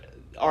are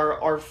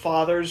our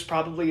fathers,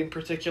 probably in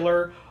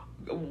particular,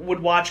 would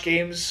watch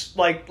games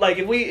like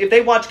if they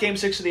watch Game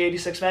 6 of the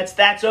 '86 Mets,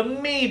 that's a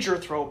major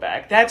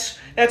throwback. That's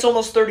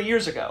almost 30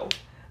 years ago.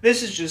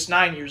 This is just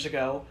 9 years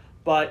ago,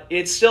 but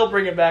it's still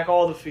bringing back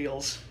all the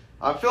feels.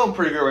 I'm feeling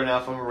pretty good right now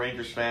if I'm a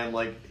Rangers fan.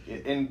 Like,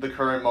 in the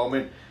current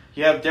moment,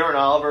 you have Darren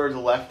Oliver as a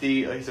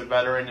lefty. He's a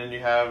veteran, and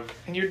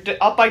you're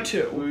up by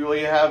 2. Well,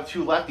 you have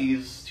two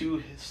lefties,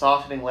 two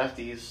soft-hitting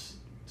lefties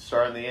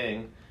starting the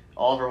inning.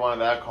 Oliver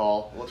wanted that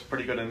call. Looks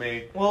pretty good to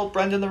me. Well,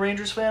 Brendan, the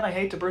Rangers fan, I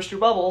hate to burst your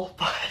bubble,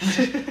 but...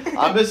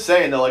 I'm just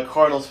saying, though, like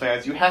Cardinals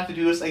fans, you have to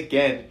do this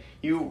again.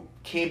 You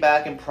came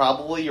back and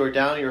probably you were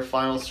down to your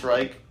final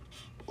strike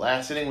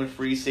last inning when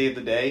Freeze saved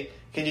the day.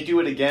 Can you do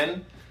it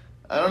again?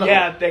 I don't know.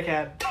 Yeah, they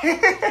can.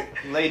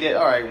 They did.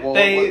 All right, well,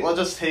 we'll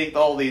just take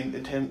all the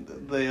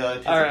anticipation out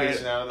of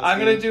this I'm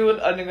going to do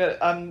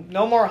it.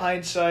 No more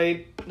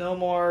hindsight. No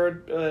more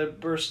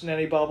bursting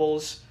any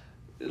bubbles.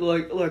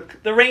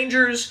 Look, the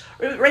Rangers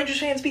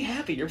fans, be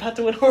happy. You're about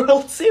to win a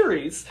World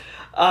Series.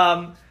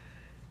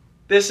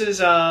 This is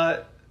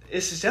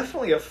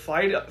definitely a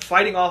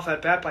fighting off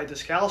at bat by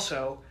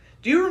Descalso.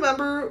 Do you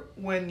remember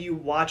when you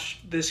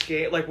watched this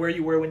game, like where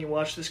you were when you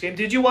watched this game?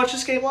 Did you watch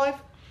this game live?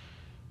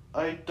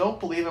 I don't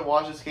believe I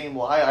watched this game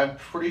live. I'm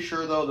pretty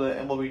sure, though, the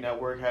MLB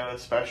Network had a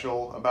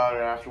special about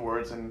it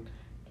afterwards, and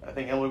I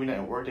think MLB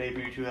Network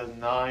debuted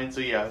 2009, so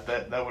yeah,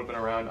 that would have been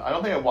around. I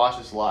don't think I watched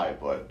this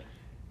live, but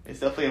it's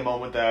definitely a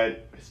moment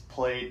that is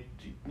played,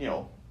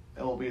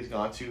 MLB has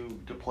gone to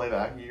play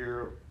back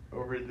year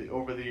over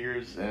the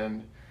years,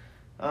 and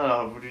I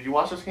don't know, did you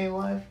watch this game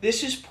live?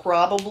 This is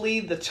probably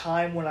the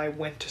time when I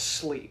went to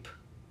sleep.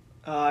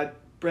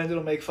 Brendan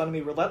will make fun of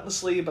me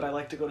relentlessly, but I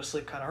like to go to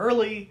sleep kind of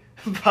early.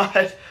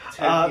 But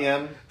 10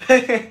 p.m.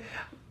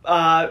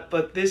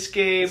 But this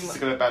game... This is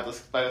going to bat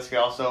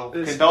Descalso.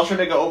 Can Beltray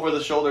make an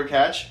over-the-shoulder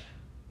catch?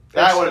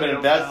 That would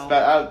have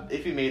been...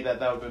 if he made that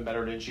would have been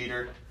better than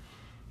Jeter.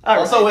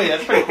 Also, wait,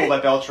 that's pretty cool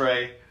that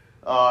Beltray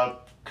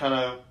kind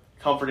of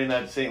comforting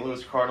that St.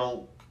 Louis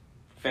Cardinal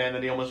fan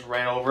that he almost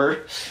ran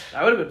over.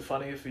 That would have been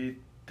funny if he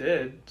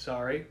did.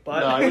 Sorry, but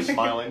no, he was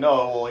smiling.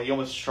 No, well, he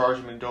almost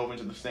charged him and dove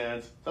into the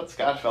stands. Is that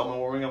Scott Feldman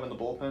warming up in the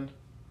bullpen?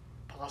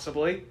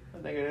 Possibly.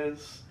 I think it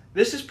is.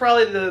 This is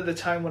probably the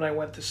time when I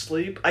went to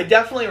sleep. I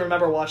definitely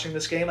remember watching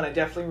this game, and I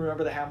definitely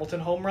remember the Hamilton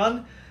home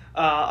run.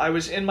 I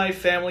was in my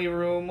family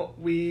room.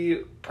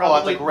 We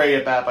probably... that's a great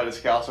at-bat by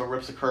Descalso.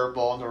 Rips a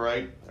curveball on the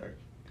right.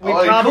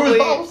 Cruz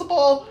bobbles the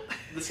ball.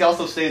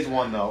 Descalso stays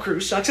one, though.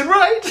 Cruz sucks it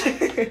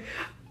right.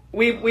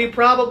 We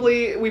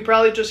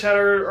probably just had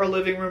our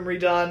living room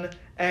redone,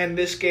 and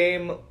this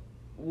game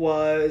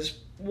was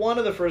one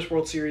of the first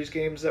World Series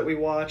games that we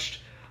watched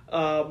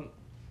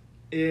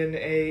in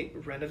a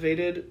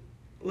renovated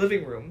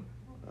living room.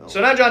 Oh.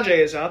 So now John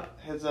Jay is up.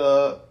 His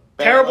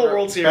terrible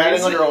World Series.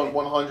 Batting under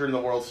 100 in the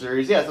World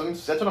Series. Yeah,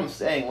 that's what I'm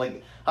saying.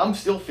 Like, I'm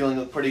still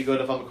feeling pretty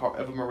good if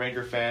I'm a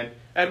Ranger fan.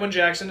 Edwin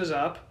Jackson is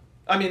up.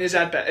 I mean, is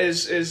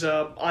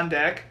on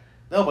deck.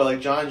 No, but like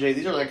John Jay,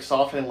 these are like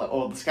soft and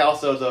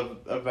Descalso's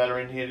a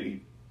veteran.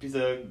 He's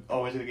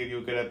always going to give you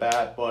a good at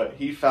bat, but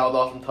he fouled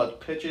off and touched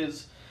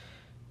pitches.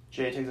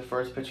 Jay takes the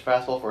first pitch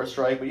fastball for a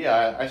strike, but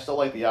yeah, I still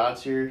like the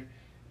odds here.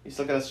 You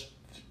still got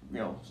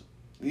to,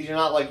 these are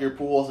not like your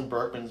Pujols and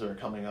Berkmans that are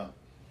coming up.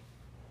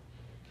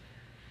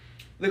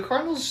 The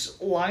Cardinals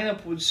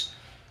lineup was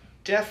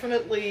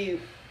definitely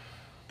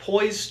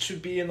poised to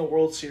be in the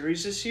World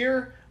Series this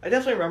year, I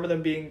definitely remember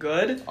them being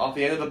good. Off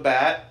the end of the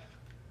bat,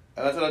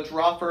 and that's a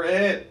drop for a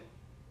hit.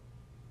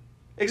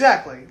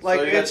 Exactly. Like,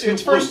 So you got it's two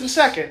first and bloops.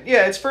 second.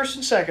 Yeah, it's first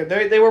and second.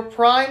 They were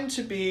primed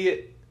to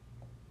be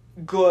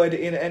good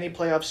in any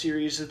playoff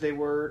series that they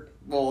were.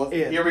 Well,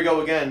 Yeah. here we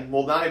go again.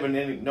 Well, not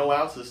even no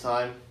outs this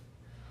time.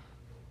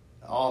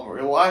 Oliver.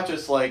 Well, I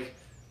just like,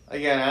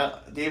 again,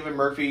 David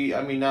Murphy,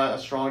 I mean, not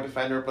a strong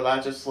defender, but I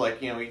just like,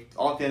 he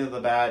off the end of the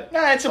bat.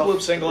 Nah, it's a Oh,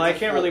 bloop single. it's I a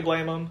can't full- really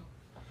blame him.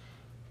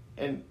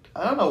 And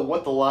I don't know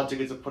what the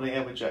logic is of putting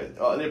Edwin Jackson.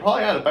 They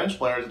probably had a bench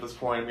players at this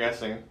point, I'm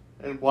guessing.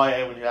 And why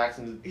Edwin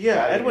Jackson?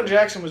 Yeah, Edwin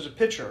Jackson was a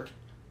pitcher.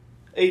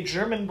 A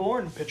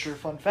German-born pitcher,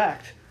 fun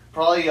fact.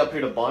 Probably up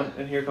here to bunt,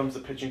 and here comes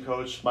the pitching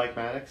coach, Mike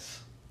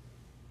Maddox.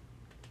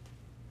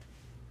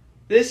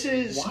 This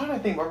is... Why did I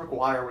think Mark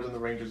McGuire was in the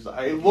Rangers?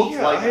 It looks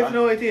Yeah, like I have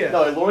no idea.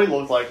 No, it literally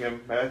looked like him.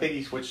 And I think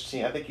he switched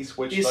team. I think he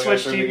switched. He like,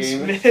 switched after the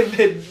teams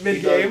game.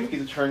 mid-game.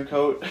 He's a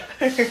turncoat.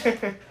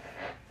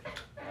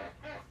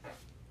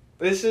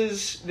 This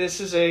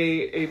is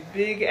a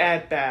big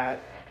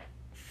at-bat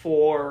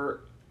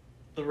for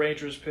the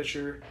Rangers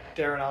pitcher,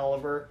 Darren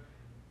Oliver,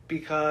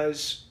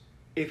 because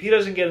if he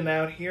doesn't get an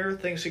out here,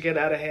 things could get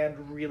out of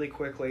hand really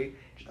quickly.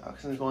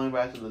 Jackson's going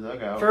back to the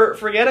dugout.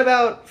 Forget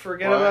about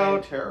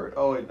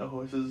Oh wait, no,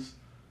 who is this?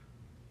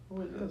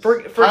 Who is this?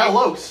 For- Kyle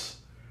Lopes,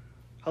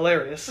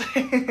 hilarious.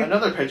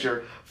 another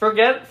pitcher.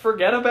 Forget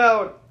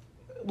about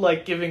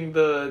like giving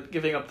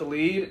up the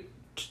lead.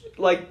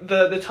 Like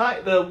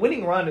the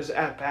winning run is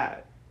at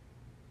bat.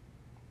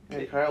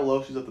 Yeah, Kyle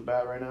Lopes is at the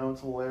bat right now.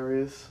 It's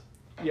hilarious.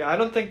 Yeah, I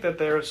don't think that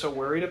they're so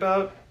worried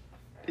about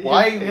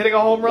Why hitting a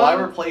home run. Why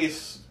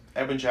replace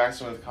Edwin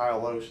Jackson with Kyle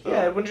Lopes? Though?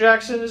 Yeah, Edwin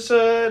Jackson's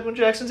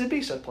a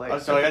decent play.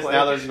 So I guess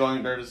now they're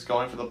just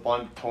going for the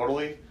bunt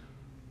totally.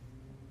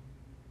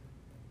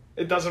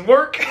 It doesn't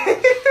work.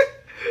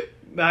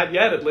 Not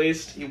yet, at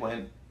least. He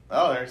went.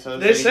 Oh, there. So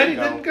They said he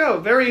didn't go.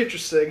 Very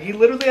interesting. He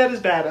literally had his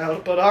bat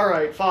out, but all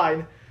right,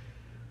 fine.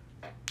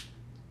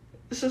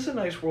 This is a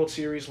nice World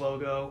Series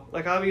logo.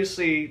 Like,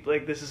 obviously,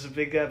 like, this is a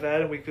big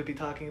event, and we could be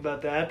talking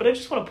about that, but I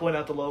just want to point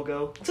out the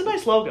logo. It's a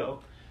nice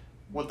logo.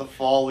 With the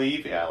fall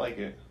leaf, yeah, I like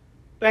it.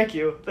 Thank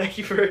you. Thank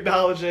you for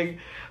acknowledging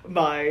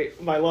my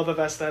love of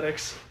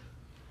aesthetics.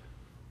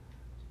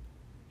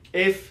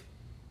 If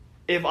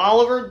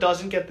Oliver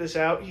doesn't get this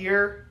out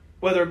here,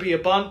 whether it be a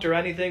bunt or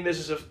anything,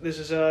 this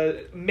is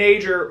a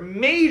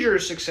major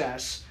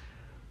success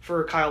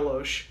for Kyle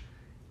Loesch.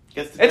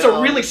 It's a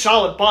really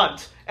solid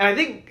bunt, and I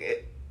think.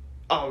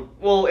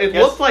 It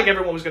looked like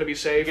everyone was going to be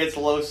safe. Gets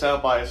Lopes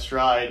out by a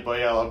stride, but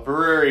yeah, a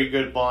very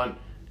good bunt.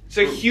 It's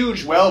a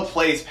huge well bunt.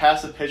 placed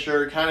past the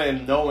pitcher, kind of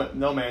in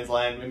no man's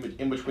land,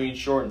 in between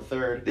short and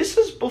third. This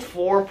is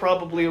before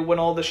probably when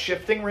all the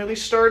shifting really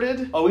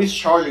started. Oh, he's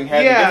charging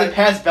heavy. Yeah. Gets it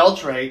past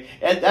Beltre,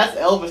 and that's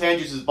Elvis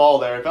Andrews' ball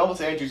there. If Elvis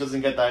Andrews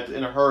doesn't get that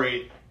in a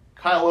hurry,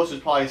 Kyle Lopes is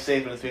probably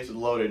safe and his face is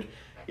loaded.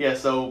 Yeah,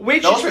 so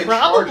Which Beltre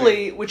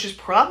is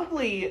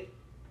probably,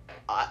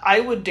 I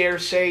would dare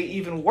say,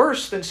 even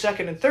worse than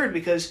second and third,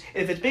 because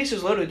if it's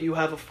bases loaded, you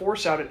have a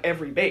force out at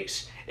every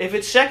base. If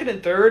it's second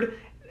and third,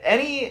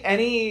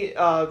 any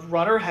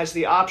runner has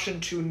the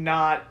option to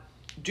not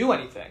do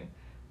anything.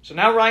 So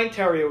now Ryan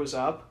Theriot is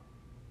up.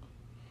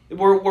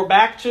 We're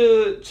back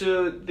to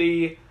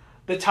the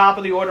top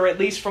of the order, at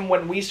least from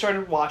when we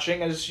started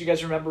watching. As you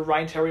guys remember,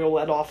 Ryan Theriot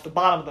led off the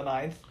bottom of the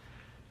ninth.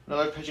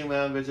 Another pitching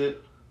mound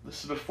visit.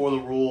 This is before the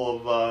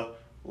rule of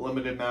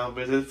limited mound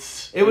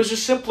visits. It was a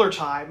simpler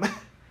time.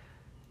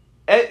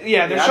 They're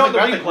showing the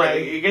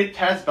replay. You get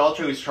past Beltre,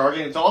 who's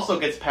charging. It also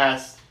gets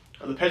past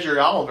the pitcher,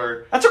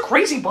 Oliver. That's a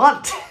crazy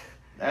bunt.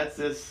 That's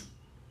this,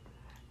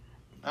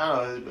 I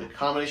don't know, a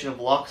combination of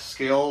luck,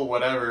 skill,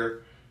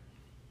 whatever.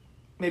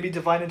 Maybe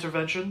divine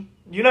intervention.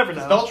 You never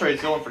know. Beltre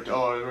is going for,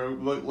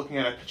 we're looking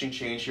at a pitching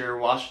change here.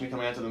 Washington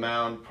coming out to the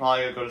mound.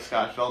 Probably going to go to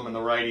Scott Feldman,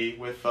 the righty,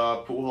 with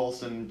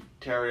Pujols and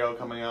Theriot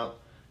coming out.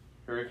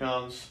 Here he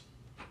comes.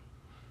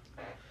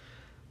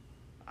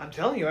 I'm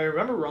telling you, I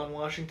remember Ron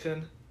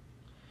Washington.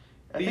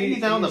 I think he's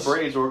now in the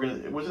Braves.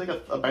 Was it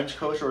like a bench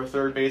coach or a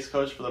third base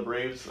coach for the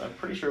Braves? I'm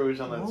pretty sure he was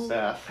on that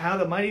staff. How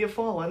the mighty have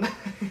fallen.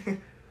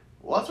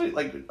 Well, that's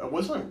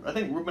what, I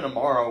think Ruben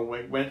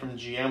Amaro went from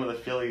GM of the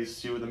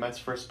Phillies to the Mets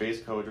first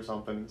base coach or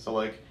something.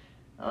 So,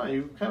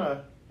 you kind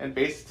of,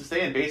 to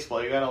stay in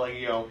baseball, you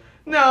gotta,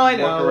 No, I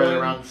know. work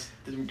around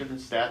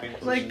different staffing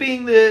positions. Like,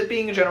 being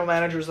a general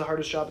manager is the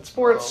hardest job in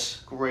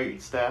sports. Oh,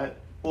 great stat.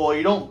 Well,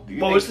 you don't...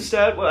 What was the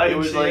stat? Well, I It didn't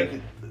was see like,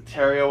 it.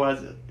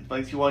 Theriot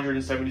has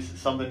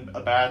 270-something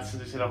at-bats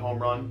since he's hit a home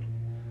run.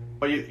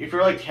 But if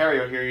you're like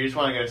Theriot here, you just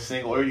want to get a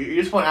single, or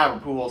you just want to have a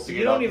Pujols to You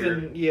get don't up even...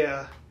 here.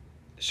 Yeah.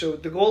 So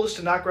the goal is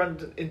to not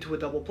run into a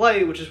double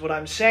play, which is what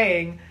I'm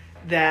saying,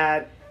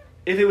 that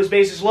if it was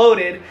bases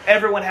loaded,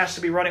 everyone has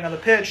to be running on the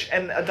pitch,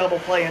 and a double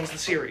play ends the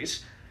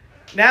series.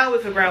 Now,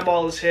 if a ground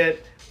ball is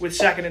hit with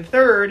second and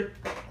third,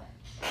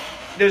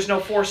 there's no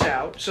force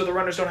out, so the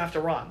runners don't have to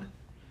run.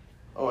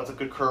 Oh, it's a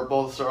good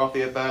curveball to start off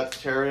the at-bat,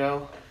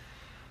 Theriot.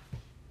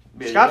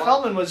 Yeah, Scott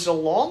Feldman was a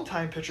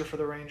long-time pitcher for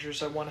the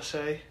Rangers, I want to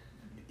say.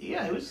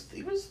 Yeah, he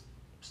was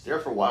there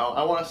for a while.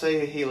 I want to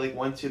say he like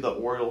went to the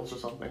Orioles or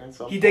something. And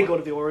He did go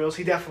to the Orioles.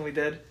 He definitely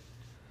did.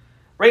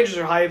 Rangers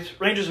are hyped.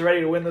 Rangers are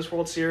ready to win this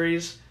World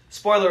Series.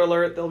 Spoiler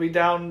alert: they'll be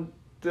down.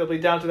 They'll be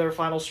down to their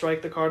final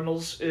strike. The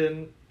Cardinals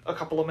in a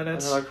couple of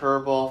minutes. Another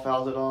curveball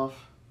fouled it off.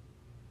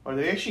 Or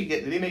did they actually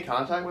get? Did he make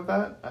contact with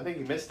that? I think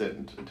he missed it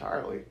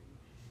entirely.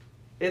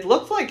 It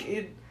looked like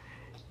it.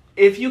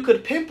 If you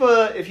could pimp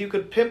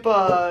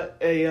a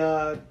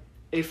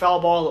foul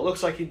ball, it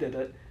looks like he did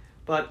it.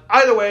 But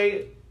either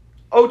way,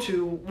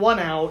 0-2, 1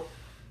 out.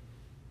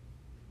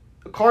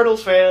 The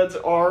Cardinals fans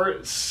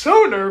are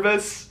so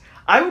nervous.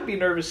 I would be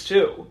nervous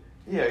too.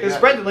 Yeah, because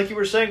Brendan, like you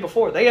were saying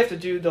before, they have to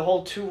do the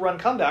whole 2-run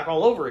comeback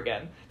all over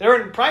again.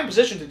 They're in prime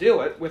position to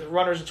do it with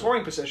runners in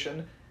scoring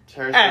position.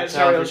 As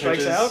Terrio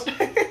strikes out.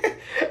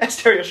 As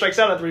Terrio strikes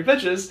out on 3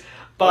 pitches.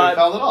 But he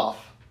fouled it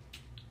off.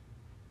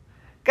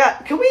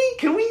 God, can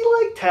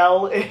we like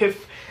tell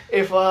if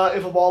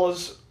a ball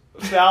is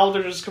fouled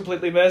or just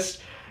completely missed?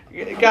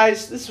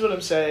 Guys, this is what I'm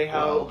saying.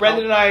 How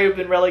Brendan and I have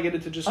been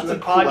relegated to just doing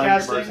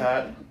podcasting.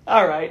 Hat.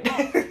 All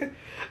right.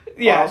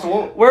 Yeah,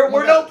 so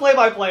we're no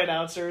play-by-play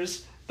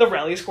announcers. The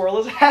rally squirrel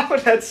is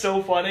out. That's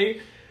so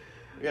funny.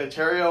 Yeah,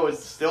 Terrio is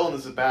still in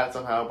this at bat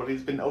somehow, but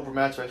he's been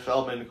overmatched by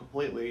Feldman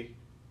completely.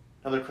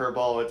 Another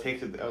curveball, it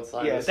takes it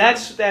outside. Yeah,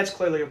 that's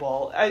clearly a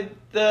ball. I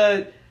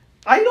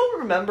don't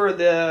remember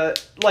the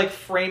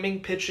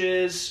framing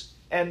pitches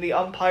and the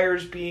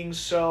umpires being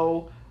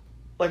so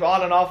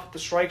on and off with the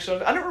strike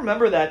zone. I don't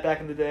remember that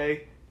back in the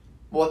day.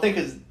 Well, I think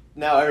because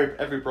now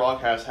every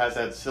broadcast has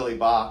that silly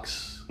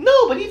box.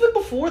 No, but even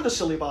before the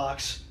silly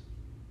box.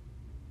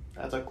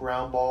 That's a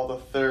ground ball to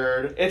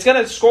third. It's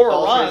going to score a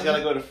run. He's got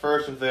to go to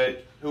first with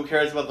it. Who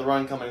cares about the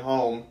run coming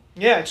home?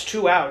 Yeah, it's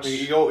 2 outs.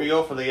 You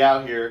go for the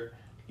out here.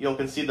 You'll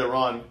concede the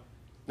run.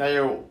 Now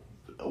you're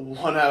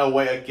 1 out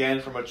away again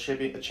from a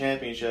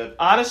championship.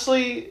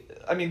 Honestly,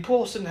 I mean,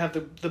 Pujols didn't have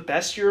the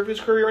best year of his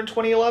career in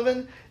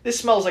 2011. This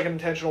smells like an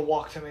intentional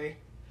walk to me.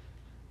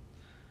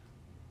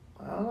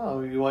 I don't know.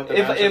 You like the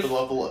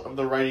matchup of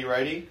the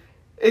righty-righty?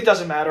 It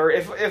doesn't matter.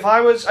 If I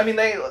was... I mean,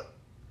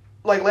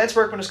 Lance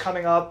Berkman is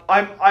coming up.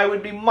 I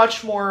would be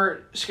much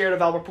more scared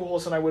of Albert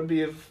Pujols than I would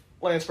be of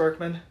Lance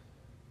Berkman.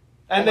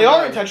 And they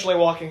are intentionally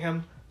walking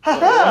him.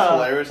 That's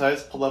hilarious. I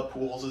just pulled up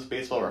Pujols'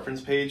 baseball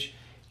reference page.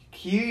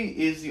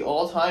 He is the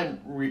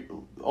all-time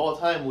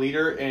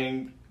leader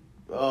in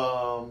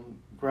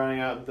grounding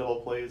out and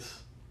double plays.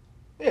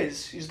 Yeah,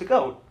 he's the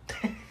GOAT.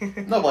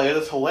 No, but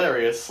that's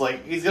hilarious.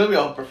 He's gonna be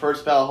a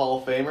first ballot Hall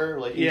of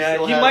Famer. He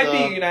might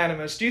be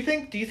unanimous. Do you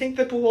think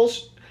that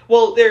Pujols?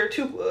 Well, there are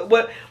two.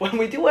 When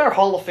we do our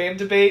Hall of Fame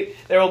debate,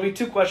 there will be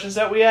 2 questions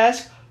that we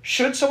ask.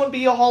 Should someone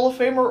be a Hall of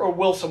Famer, or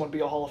will someone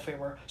be a Hall of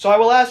Famer? So I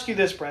will ask you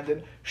this,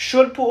 Brendan.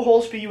 Should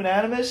Pujols be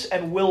unanimous,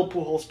 and will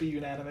Pujols be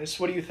unanimous?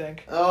 What do you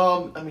think?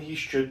 I mean, he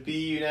should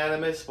be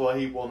unanimous, but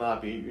he will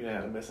not be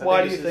unanimous.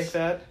 Why do you think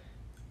that?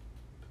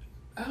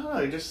 I don't know.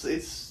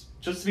 It's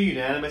just to be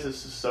unanimous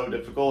is just so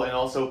difficult, and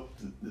also,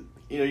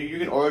 you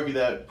can argue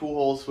that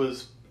Pujols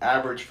was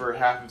average for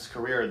half of his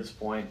career at this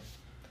point.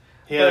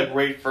 He had a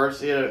great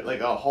first. He had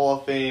a Hall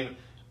of Fame,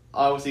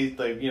 obviously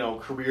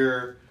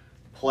career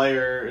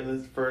player in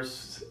his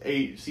first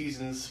 8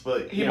 seasons,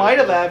 but he might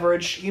have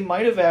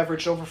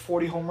averaged over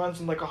 40 home runs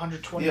and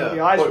 120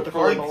 RBIs with the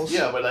Cardinals.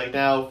 But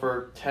now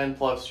for 10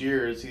 plus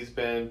years he's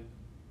been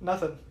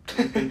nothing.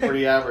 He's been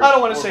pretty average. I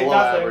don't want to say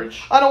nothing.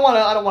 Average. I don't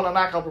want to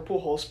knock Albert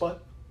Pujols,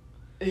 but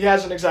he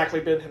hasn't exactly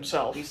been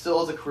himself. He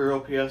still has a career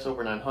OPS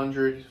over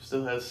 900.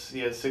 He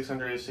has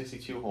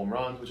 662 home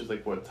runs, which is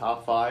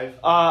top 5.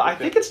 I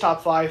think it's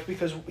top 5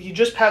 because he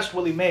just passed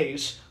Willie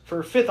Mays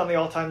for 5th on the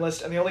all-time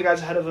list, and the only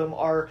guys ahead of him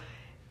are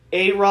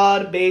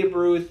A-Rod, Babe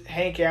Ruth,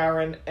 Hank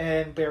Aaron,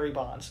 and Barry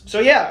Bonds. So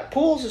yeah,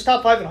 Pujols is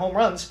top 5 in home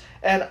runs,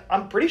 and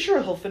I'm pretty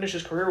sure he'll finish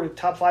his career with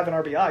top 5 in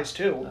RBIs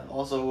too.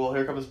 Also,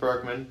 here comes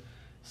Berkman.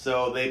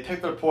 So they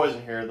picked their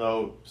poison here,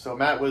 though. So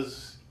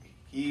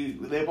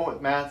they went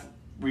with Matt's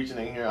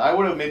reasoning here. I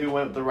would have maybe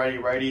went with the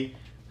righty-righty,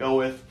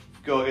 go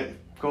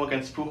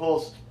against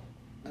Pujols,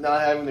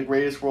 not having the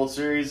greatest World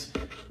Series.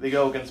 They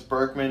go against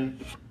Berkman.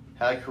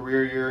 Had a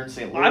career year in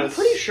St. Louis. I'm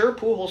pretty sure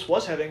Pujols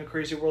was having a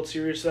crazy World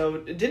Series though.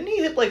 Didn't he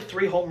hit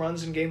 3 home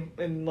runs in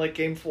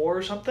game 4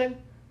 or something?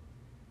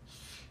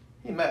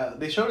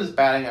 They showed his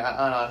batting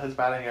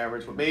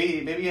average, but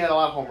maybe he had a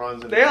lot of home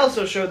runs. They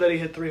also showed that he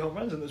hit 3 home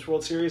runs in this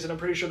World Series, and I'm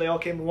pretty sure they all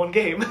came in 1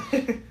 game.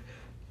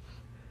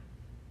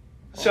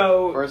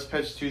 So first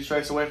pitch, 2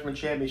 strikes away from a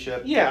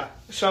championship. Yeah.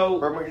 So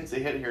Berkman gets a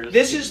hit here.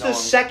 This is the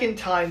second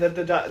time that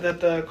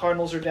the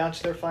Cardinals are down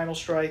to their final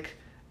strike.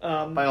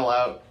 Final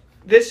out.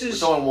 This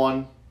is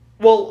 0-1.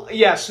 Well,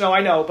 yes, no, I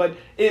know, but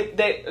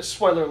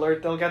spoiler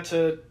alert, he'll get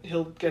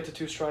to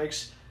 2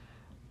 strikes.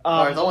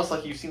 It's almost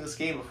like you've seen this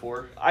game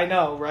before. I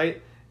know,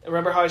 right?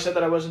 Remember how I said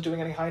that I wasn't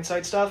doing any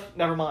hindsight stuff?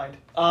 Never mind.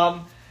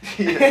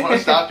 You want to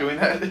stop doing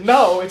that?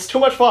 No, it's too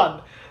much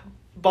fun.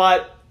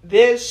 But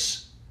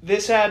this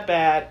at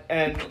bat,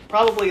 and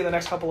probably in the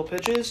next couple of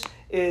pitches,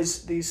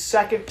 is the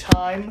second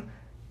time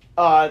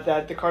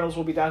that the Cardinals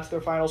will be down to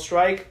their final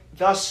strike,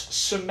 thus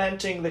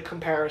cementing the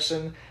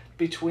comparison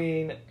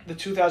between the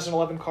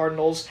 2011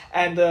 Cardinals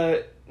and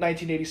the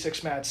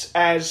 1986 Mets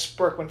as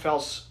Berkman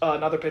fouls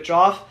another pitch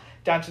off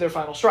down to their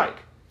final strike.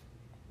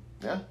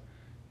 Yeah.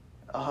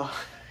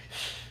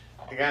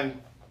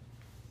 Again,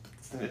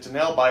 it's a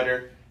nail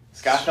biter.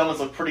 Scott Thomas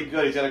looked pretty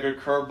good. He's got a good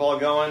curveball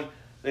going.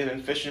 They've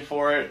been fishing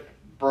for it.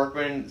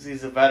 Berkman,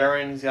 he's a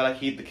veteran. He's got to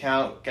keep the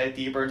count, get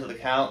deeper into the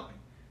count,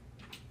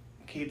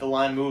 keep the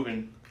line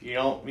moving. You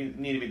don't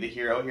need to be the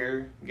hero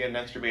here. Get an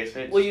extra base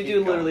hit. Well, you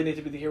do literally need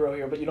to be the hero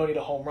here, but you don't need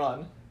a home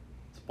run.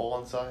 It's a ball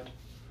inside.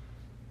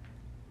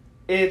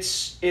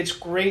 It's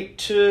great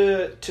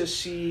to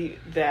see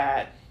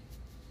that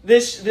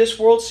this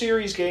World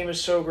Series game is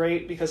so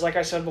great because, like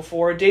I said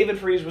before, David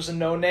Freese was a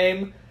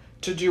no-name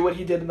to do what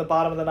he did in the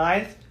bottom of the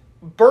ninth.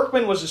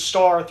 Berkman was a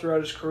star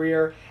throughout his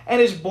career and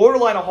is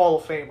borderline a Hall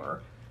of Famer.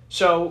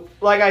 So,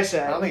 like I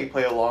said, I don't think he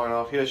played long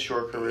enough. He had a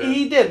short career.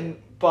 He didn't,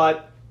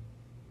 but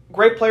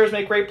great players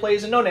make great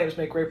plays and no-names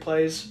make great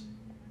plays.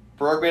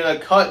 Berkman a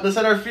cut in the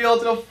center field.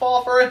 It's going to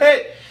fall for a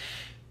hit.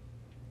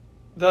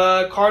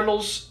 The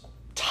Cardinals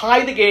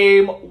tie the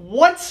game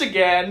once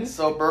again.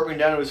 So Berkman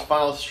down to his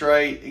final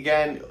strike.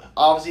 Again,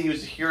 obviously he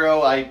was a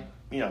hero.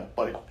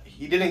 But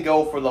he didn't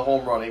go for the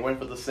home run. He went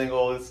for the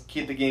single. Let's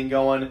keep the game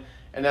going.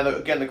 And now,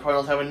 again, the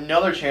Cardinals have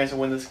another chance to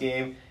win this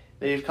game.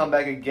 They've come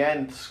back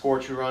again to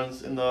score 2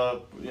 runs in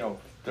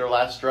their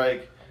last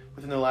strike,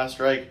 within their last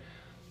strike.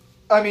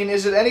 I mean,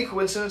 is it any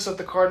coincidence that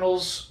the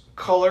Cardinals'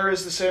 color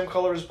is the same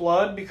color as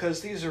blood?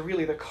 Because these are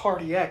really the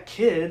cardiac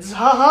kids.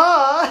 Ha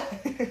ha!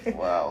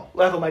 Wow.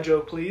 Laugh at my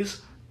joke,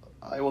 please.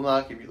 I will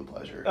not give you the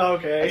pleasure.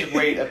 Okay. That's a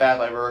great at bat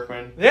by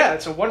Berkman. Yeah,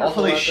 it's a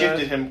wonderful Also, they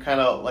shifted him kind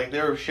of,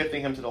 they were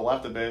shifting him to the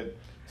left a bit.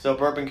 So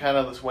Berkman kind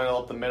of just went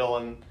up the middle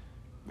and,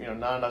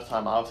 not enough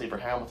time, obviously, for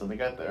Hamilton to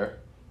get there.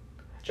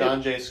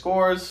 John Jay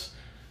scores,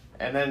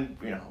 and then,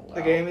 wow.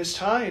 The game is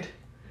tied.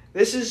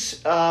 This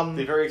is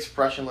the very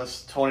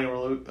expressionless Tony La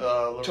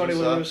Russa. Tony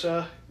La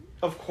Russa.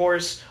 Of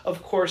course,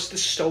 the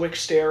stoic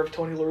stare of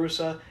Tony La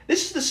Russa.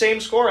 This is the same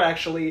score,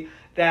 actually,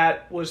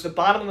 that was the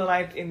bottom of the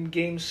ninth in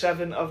Game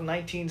 7 of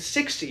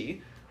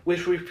 1960,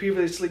 which we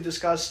previously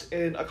discussed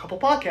in a couple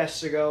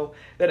podcasts ago,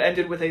 that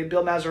ended with a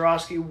Bill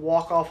Mazeroski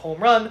walk-off home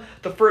run,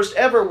 the first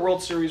ever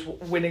World Series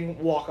winning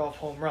walk-off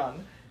home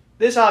run.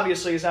 This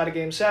obviously is not a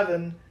Game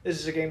 7, this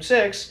is a Game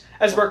 6,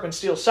 as Berkman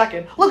steals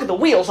second. Look at the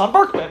wheels on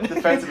Berkman!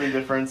 Defensively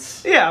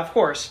difference. Yeah, of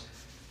course.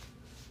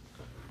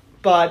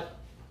 But,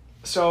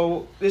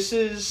 so, this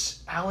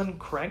is Alan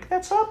Craig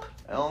that's up?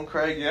 Alan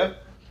Craig,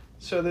 yep.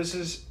 So this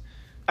is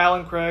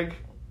Alan Craig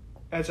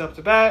that's up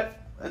to bat.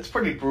 It's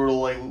pretty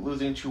brutal,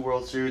 losing 2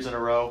 World Series in a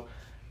row.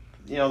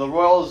 The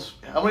Royals,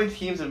 how many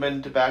teams have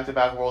been to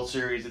back-to-back World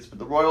Series?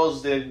 The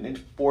Royals did in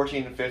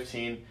 14 and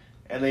 15,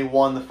 and they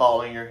won the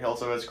following year. He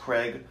also has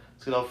Craig.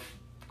 It's going to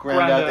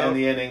ground out the end of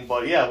the inning.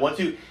 But yeah,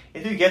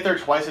 if you get there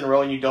twice in a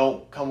row and you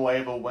don't come away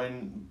with a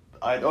win,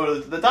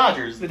 the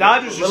Dodgers. The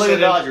Dodgers literally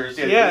the Dodgers.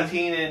 Yeah,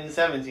 18 and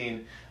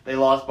 17. They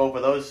lost both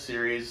of those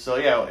series. So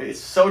yeah, it's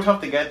so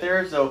tough to get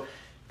there. So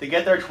to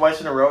get there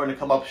twice in a row and to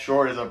come up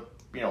short is a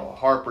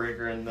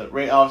heartbreaker. And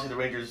obviously the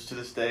Rangers to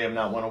this day have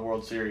not won a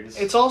World Series.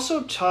 It's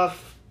also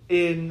tough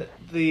in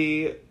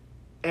the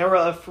era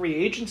of free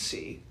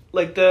agency.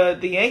 The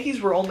Yankees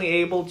were only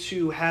able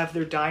to have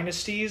their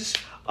dynasties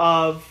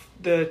of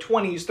the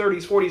 20s,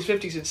 30s, 40s,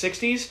 50s, and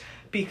 60s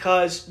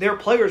because their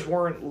players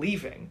weren't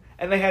leaving.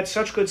 And they had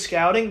such good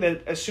scouting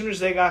that as soon as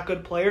they got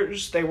good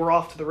players, they were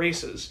off to the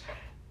races.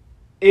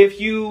 If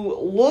you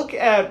look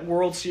at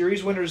World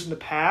Series winners in the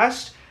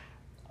past,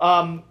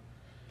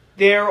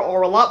 there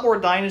are a lot more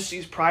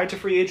dynasties prior to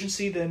free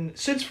agency than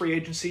since free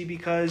agency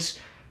because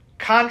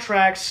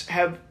contracts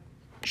have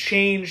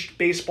changed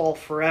baseball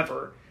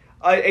forever.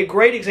 A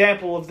great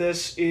example of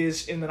this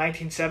is in the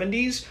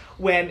 1970s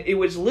when it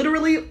was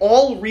literally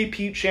all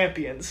repeat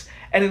champions.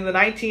 And in the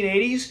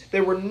 1980s,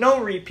 there were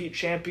no repeat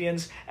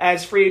champions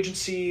as free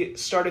agency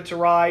started to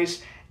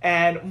rise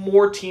and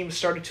more teams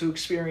started to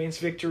experience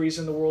victories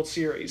in the World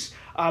Series.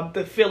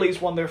 The Phillies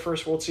won their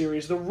first World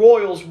Series. The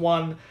Royals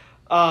won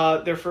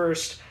their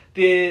first.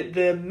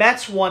 The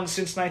Mets won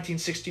since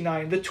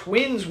 1969. The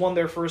Twins won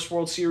their first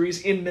World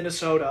Series in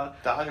Minnesota.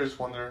 Dodgers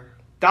won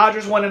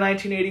in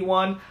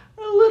 1981.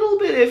 A little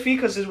bit iffy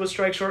because it was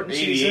strike shortened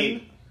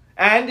season.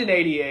 And in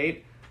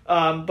 88.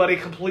 But a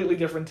completely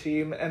different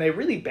team and a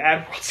really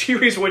bad World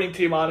Series winning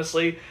team,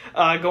 honestly,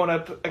 going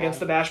up against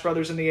the Bash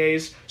Brothers and the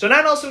A's. So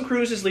now Nelson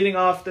Cruz is leading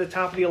off the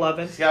top of the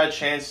 11th. He's got a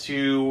chance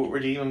to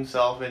redeem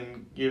himself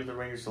and give the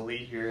Rangers the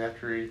lead here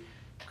after he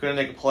couldn't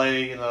make a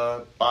play in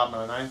the bottom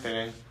of the 9th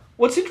inning.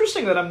 What's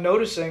interesting that I'm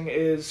noticing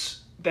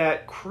is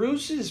that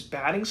Cruz's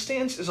batting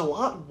stance is a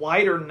lot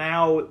wider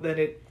now than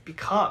it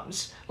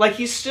becomes.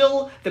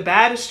 The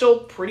bat is still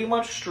pretty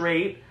much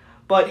straight,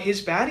 but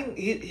his batting,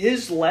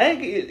 his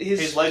legs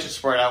are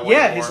spread out.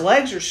 Yeah, his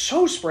legs are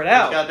so spread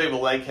out. He's got a bit of a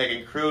leg kick,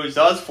 and Cruz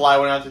does fly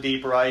one out to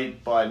deep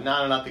right, but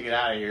not enough to get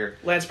out of here.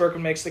 Lance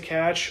Berkman makes the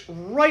catch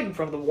right in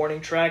front of the warning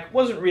track.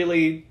 Wasn't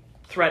really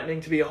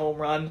threatening to be a home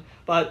run,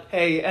 but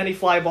hey, any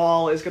fly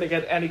ball is going to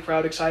get any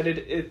crowd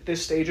excited at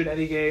this stage in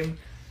any game.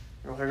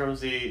 Well, here comes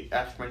the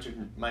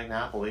aforementioned Mike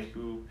Napoli,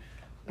 who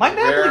Mike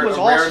Napoli was a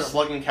rare awesome.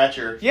 slugging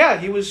catcher. Yeah,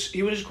 he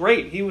was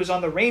great. He was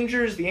on the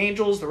Rangers, the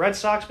Angels, the Red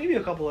Sox, maybe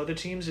a couple other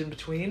teams in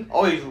between.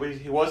 Oh,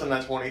 he was on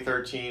that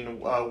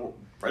 2013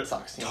 Red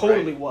Sox team.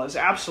 Totally right? was,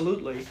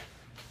 absolutely.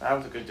 That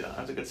was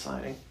a good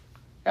signing.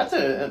 That's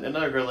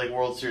another good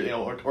World Series.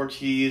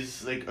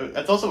 Ortiz.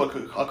 That's also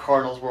a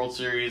Cardinals World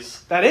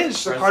Series. That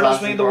is the Red Cardinals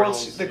Sox made and the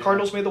Cardinals,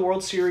 Cardinals made the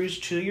World Series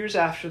 2 years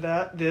after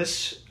that.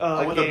 With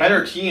a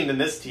better team than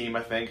this team,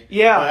 I think.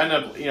 Yeah. But end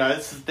up,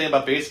 that's the thing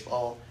about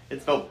baseball.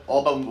 It's all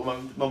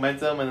about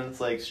momentum, and it's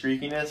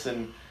streakiness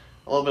and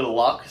a little bit of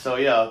luck. So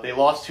yeah, they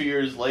lost 2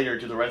 years later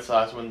to the Red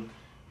Sox when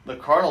the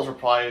Cardinals were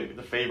probably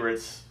the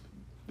favorites.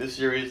 This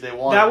series they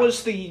won. That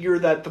was the year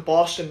that the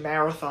Boston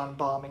Marathon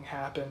bombing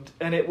happened,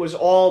 and it was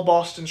all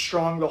Boston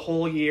strong the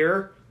whole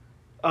year.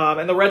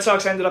 And the Red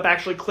Sox ended up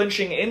actually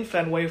clinching in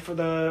Fenway for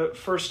the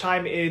first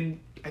time in,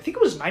 I think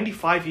it was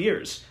 95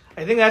 years.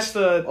 I think that's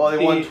the... Oh,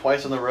 they won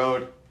twice on the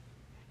road.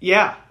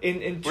 Yeah,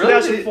 in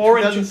 2004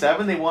 really?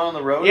 2007 they won on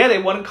the road? Yeah,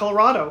 they won in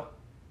Colorado.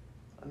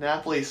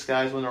 Napoli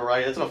skies win the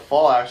right. It's a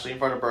fall, actually, in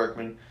front of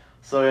Berkman.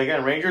 So,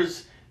 again,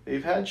 Rangers...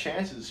 They've had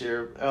chances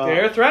here.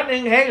 They're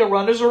threatening. Hey, a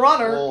runner's a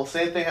runner. Well,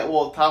 same thing.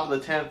 Well, top of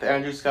the 10th,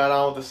 Andrews got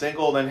on with a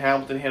single, then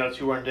Hamilton hit a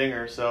 2-run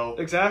dinger. So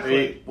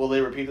exactly. Will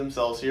they repeat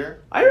themselves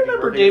here? I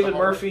remember David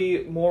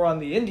Murphy more on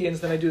the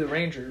Indians than I do the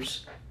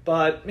Rangers,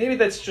 but maybe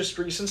that's just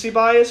recency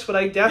bias. But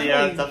I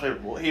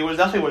definitely he was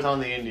definitely on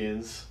the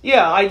Indians.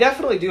 Yeah, I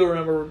definitely do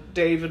remember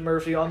David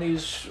Murphy on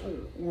these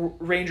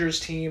Rangers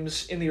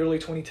teams in the early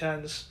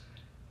 2010s.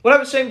 What I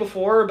was saying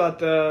before about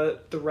the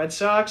Red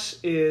Sox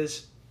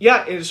is.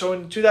 Yeah, so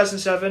in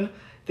 2007,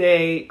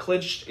 they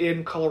clinched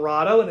in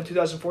Colorado, and in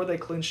 2004, they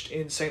clinched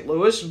in St.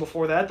 Louis, and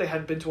before that, they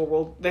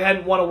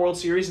hadn't won a World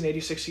Series in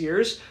 86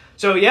 years.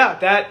 So yeah,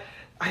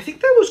 I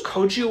think that was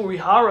Koji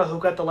Uehara who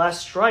got the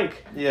last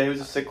strike. Yeah, he was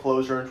a sick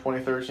closer in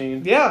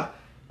 2013. Yeah,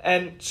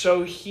 and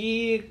so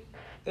he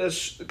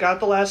got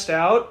the last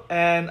out,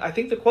 and I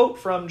think the quote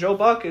from Joe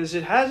Buck is,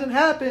 "It hasn't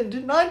happened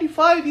in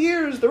 95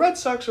 years, the Red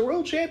Sox are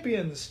world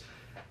champions."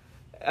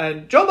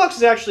 And Joe Buck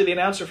is actually the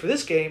announcer for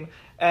this game.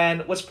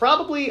 And what's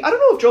probably, I don't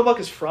know if Joe Buck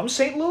is from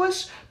St.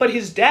 Louis, but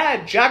his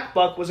dad, Jack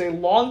Buck, was a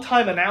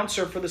longtime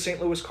announcer for the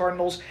St. Louis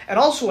Cardinals and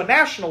also a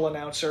national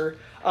announcer.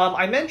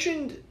 I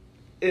mentioned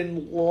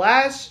in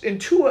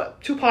two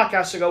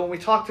podcasts ago when we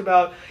talked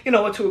about,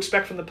 what to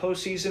expect from the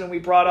postseason, and we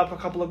brought up a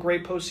couple of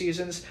great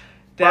postseasons.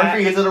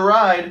 Murphy gets it a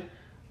ride.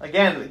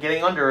 Again,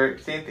 getting under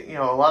it. Same thing,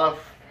 a lot of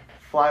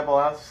fly ball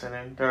outs,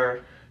 and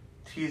they're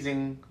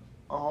teasing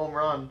a home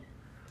run.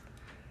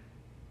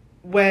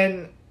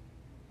 When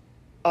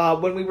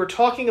we were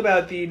talking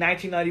about the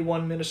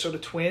 1991 Minnesota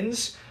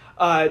Twins,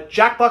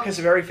 Jack Buck has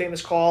a very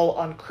famous call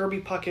on Kirby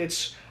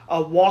Puckett's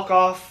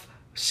walk-off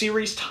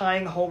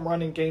series-tying home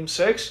run in Game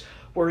 6,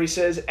 where he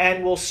says,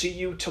 "And we'll see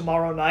you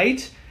tomorrow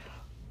night,"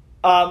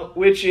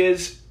 which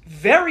is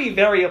very,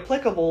 very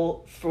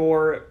applicable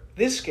for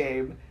this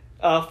game,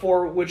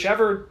 for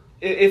whichever,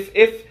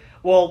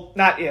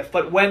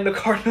 but when the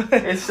Cardinals...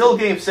 It's still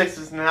Game 6,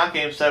 it's not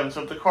Game 7,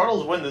 so if the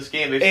Cardinals win this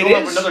game, they still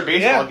have another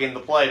baseball game to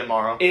play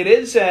tomorrow. It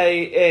is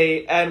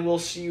and we'll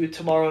see you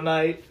tomorrow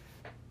night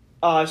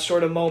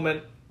sort of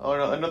moment. Oh,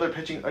 no, another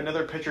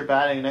pitcher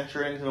batting an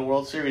extra innings in a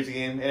World Series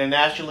game in a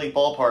National League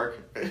ballpark.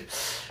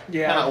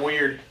 Yeah. Kind of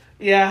weird.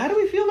 Yeah, how do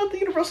we feel about the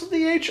Universal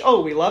DH?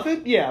 Oh, we love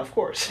it? Yeah, of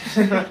course.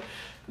 I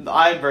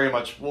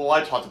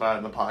talked about it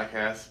in the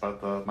podcast,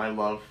 about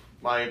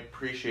my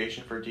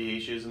appreciation for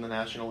DHs in the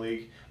National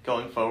League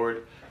going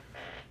forward.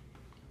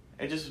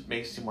 It just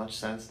makes too much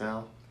sense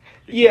now.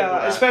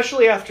 Yeah,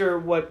 especially after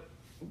what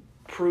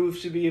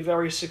proved to be a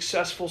very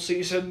successful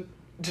season,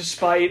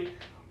 despite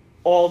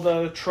all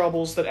the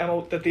troubles that the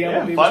MLB was put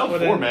in. Final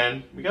Four,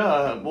 man. We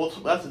got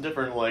that's a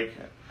different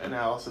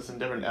analysis and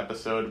different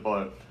episode,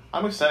 but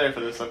I'm excited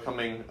for this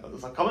upcoming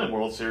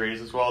World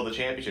Series as well, the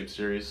Championship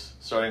Series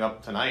starting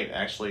up tonight.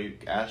 Actually,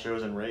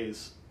 Astros and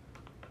Rays.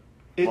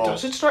 It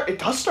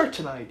does start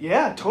tonight.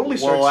 Yeah, it totally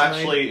starts tonight. Well,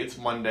 actually, it's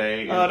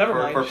Monday never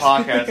mind. for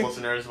podcast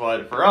listeners,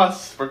 but for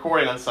us,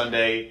 recording on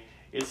Sunday,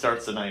 it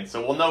starts tonight.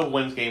 So we'll know who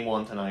wins Game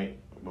 1 tonight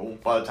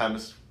by the time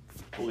this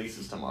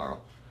releases tomorrow.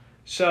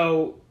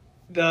 So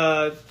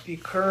the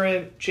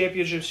current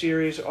championship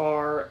series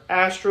are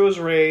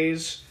Astros,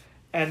 Rays,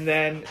 and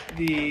then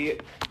the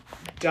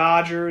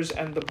Dodgers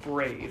and the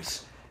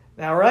Braves.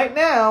 Now, right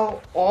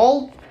now,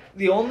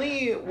 the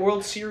only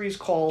World Series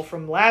call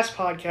from last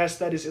podcast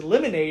that is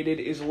eliminated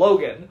is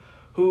Logan,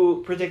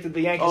 who predicted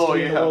the Yankees to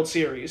win the World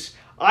Series.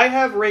 I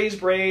have Rays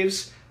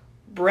Braves.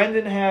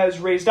 Brendan has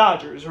Rays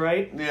Dodgers,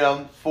 right? Yeah,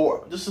 I'm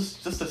 4.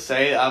 Just to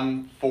say,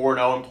 I'm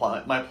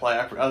 4-0 in my play.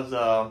 I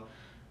was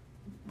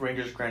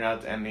Rangers granted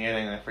out to end the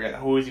inning. I forget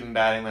who was even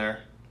batting there.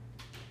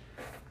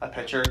 A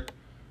pitcher.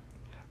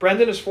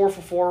 Brendan is 4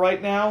 for 4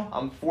 right now.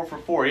 I'm 4 for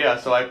 4. Yeah.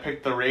 So I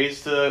picked the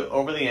Rays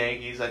over the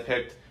Yankees. I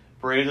picked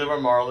Braves over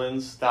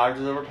Marlins,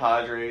 Dodgers over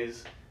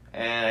Padres,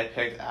 and I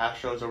picked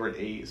Astros over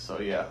A's. So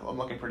yeah, I'm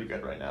looking pretty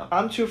good right now.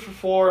 I'm 2 for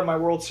 4, and my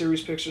World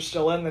Series picks are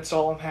still in. That's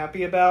all I'm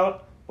happy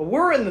about. But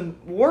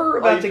we're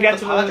about to get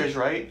to the Padres,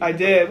 right? I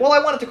did. Well, I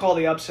wanted to call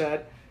the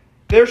upset.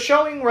 They're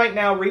showing right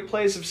now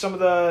replays of some of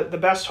the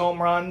best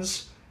home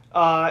runs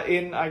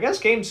in, I guess,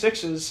 Game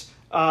 6's.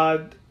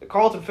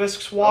 Carlton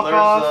Fisk's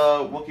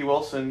walk-off. There's Mookie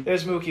Wilson.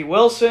 There's Mookie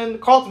Wilson.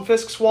 Carlton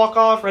Fisk's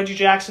walk-off. Reggie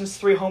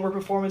Jackson's 3-homer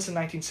performance in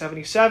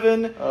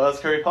 1977. That's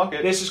Kirby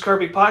Puckett. This is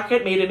Kirby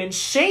Puckett. Made an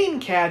insane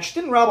catch.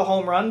 Didn't rob a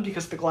home run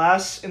because of the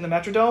glass in the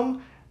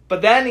Metrodome.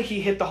 But then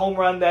he hit the home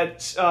run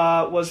that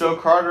was Joe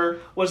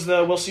Carter. Was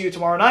the We'll See You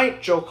Tomorrow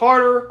Night. Joe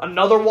Carter,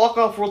 another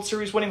walk-off World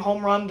Series winning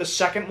home run, the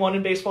second one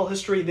in baseball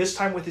history, this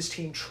time with his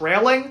team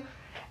trailing,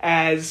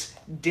 as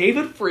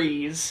David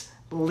Freese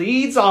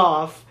leads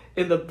off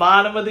in the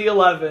bottom of the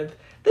 11th.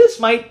 This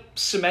might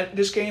cement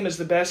this game as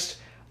the best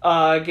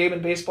game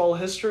in baseball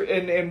history,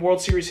 in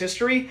World Series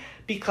history,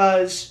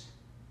 because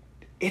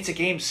it's a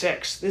Game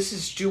 6. This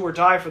is do or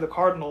die for the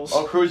Cardinals.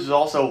 Oh, Cruz is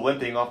also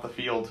limping off the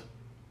field.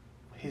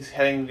 He's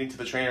heading into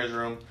the trainer's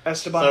room.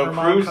 Esteban so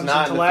Herman Cruz comes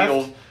not into in the left.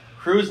 field.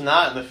 Cruz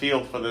not in the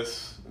field for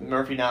this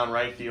Murphy down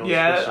right field.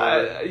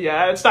 Yeah,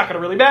 it's not going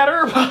to really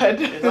matter, but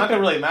it's not going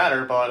to really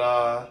matter.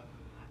 But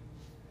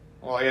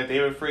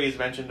David Freese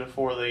mentioned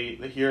before the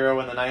hero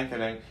in the 9th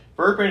inning.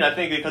 Berkman, I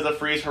think because of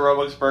Freese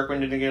heroics,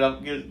 Berkman didn't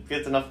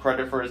get enough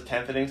credit for his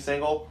 10th inning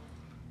single.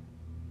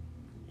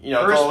 You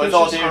know, it's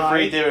all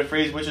David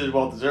Freese, which is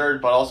well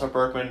deserved, but also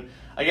Berkman.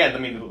 Again, I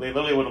mean, they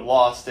literally would have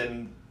lost,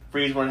 and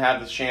Freese wouldn't have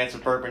this chance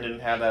if Berkman didn't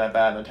have that at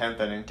bat in the 10th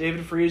inning.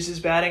 David Freese's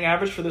batting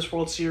average for this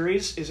World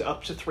Series is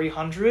up to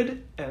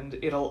 300, and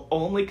it'll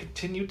only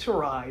continue to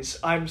rise.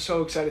 I'm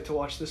so excited to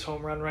watch this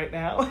home run right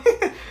now.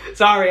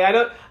 Sorry, I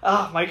don't...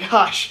 Oh, my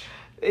gosh.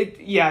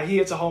 He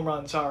hits a home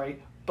run, sorry.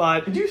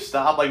 But... Could you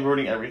stop,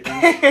 rooting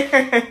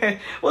everything?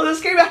 Well,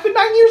 this game happened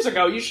 9 years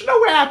ago. You should know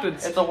what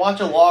happens. It's a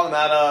watch-along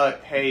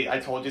that, hey, I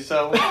told you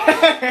so.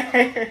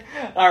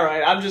 All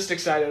right, I'm just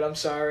excited. I'm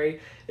sorry.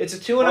 It's a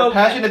 2-0. We're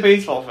passionate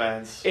baseball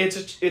fans. It's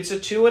a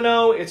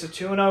 2-0. It's a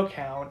 2-0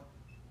 count.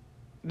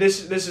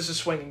 This is a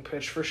swinging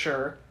pitch for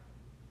sure.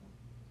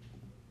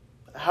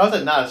 How is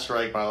that not a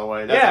strike, by the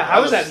way?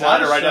 How is that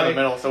not a right strike? down the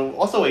middle. So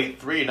also a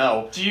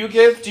 3-0. Do you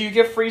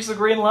give Freese the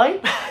green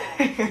light?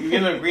 You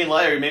give him a green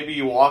light, or maybe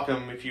you walk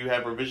him if you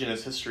have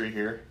revisionist history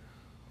here.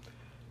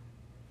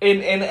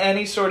 In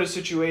any sort of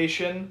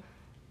situation,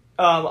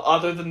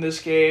 other than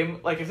this game,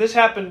 if this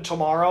happened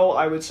tomorrow,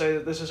 I would say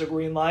that this is a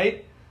green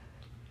light.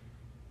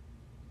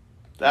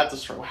 That's a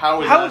strike.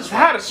 How is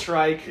that a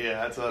strike?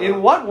 Yeah, that's a...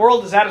 In what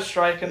world is that a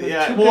strike? In the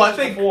two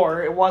pitches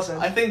before, it wasn't.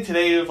 I think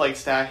today with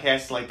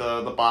StatCast,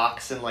 the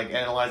box and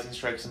analyzing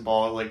strikes and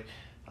balls,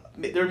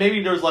 there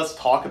was less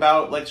talk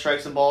about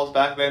strikes and balls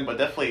back then, but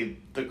definitely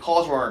the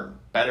calls weren't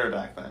better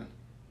back then.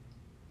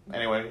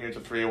 Anyway, here's a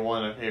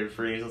 3-1 of David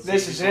Freese.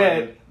 This is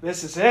it.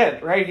 This is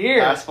it right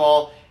here.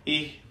 Fastball.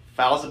 He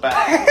fouls it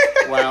back.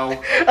 Wow.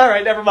 All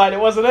right, never mind. It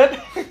wasn't it.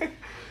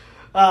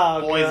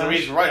 Oh, boy,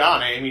 he's right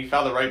on it. He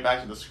fouled it right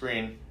back to the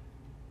screen.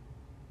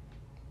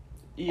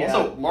 Yeah.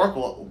 Also, Mark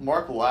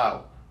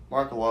Lowe.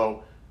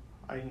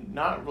 I'm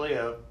not really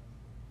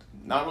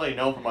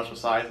known for much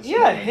besides.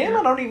 Him.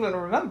 I don't even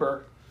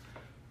remember.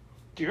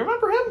 Do you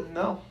remember him?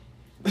 No.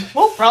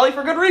 Well, probably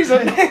for good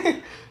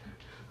reason.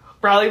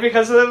 Probably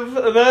because of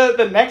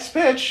the next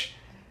pitch.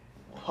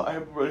 I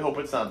really hope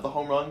it's not the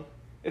home run.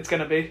 It's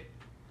gonna be.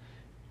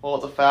 Well,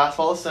 it's a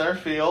fastball to center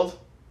field.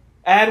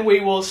 And we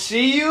will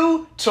see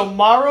you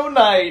tomorrow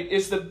night.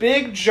 Is the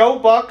big Joe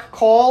Buck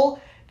call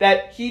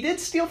that he did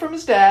steal from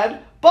his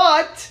dad,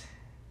 but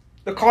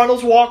the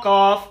Cardinals walk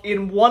off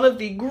in one of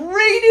the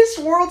greatest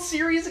World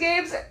Series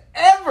games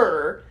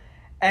ever.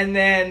 And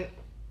then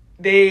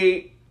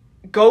they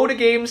go to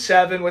Game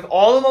 7 with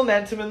all the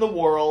momentum in the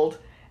world,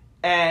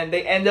 and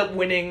they end up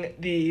winning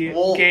the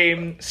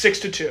game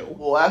 6-2.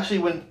 Well, actually,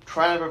 when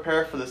trying to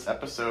prepare for this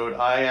episode,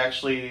 I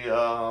actually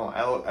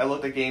I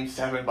looked at Game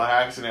 7 by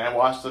accident. I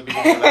watched the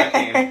beginning of that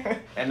game,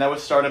 and that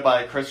was started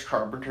by Chris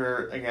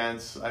Carpenter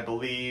against, I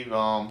believe,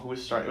 who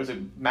was starting? It was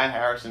Matt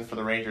Harrison for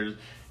the Rangers,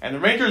 and the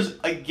Rangers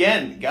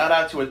again got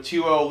out to a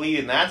 2-0 lead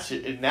in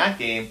that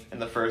game in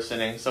the first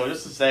inning. So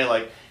just to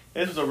say,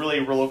 this was a really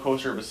roller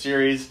coaster of a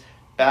series,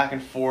 back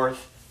and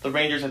forth. The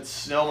Rangers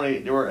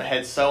were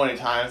ahead so many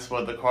times,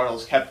 but the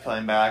Cardinals kept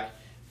coming back.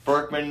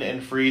 Berkman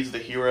and Freese, the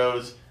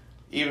heroes.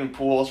 Even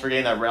Pujols for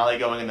getting that rally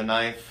going in the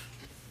 9th.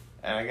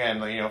 And again,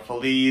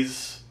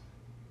 Feliz,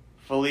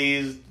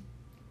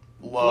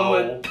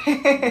 Lowe.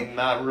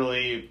 Not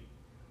really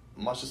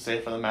much to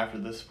say for them after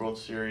this World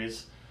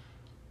Series.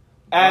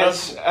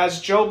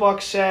 As Joe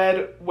Buck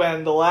said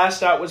when the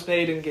last out was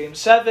made in Game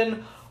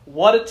 7,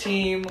 what a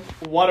team,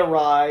 what a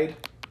ride.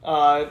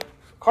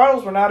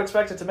 Cardinals were not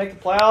expected to make the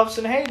playoffs,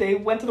 and hey, they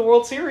went to the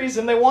World Series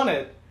and they won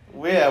it.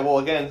 Yeah, well,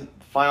 again,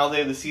 final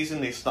day of the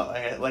season, they snuck,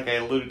 like I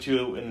alluded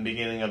to in the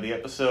beginning of the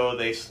episode,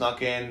 they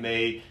snuck in,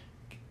 they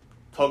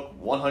took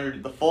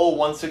the full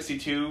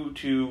 162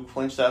 to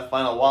clinch that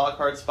final wild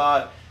card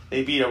spot.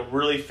 They beat a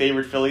really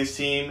favored Phillies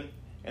team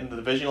in the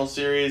divisional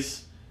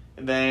series.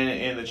 And then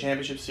in the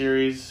championship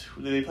series,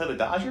 did they play the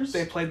Dodgers?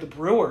 They played the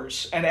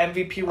Brewers and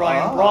MVP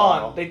Ryan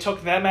Braun. They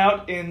took them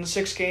out in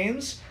 6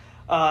 games.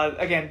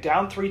 Again,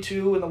 down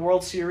 3-2 in the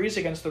World Series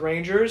against the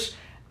Rangers.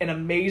 An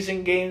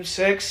amazing Game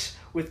 6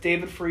 with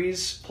David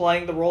Freese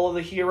playing the role of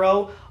the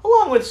hero,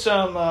 along with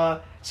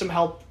some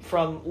help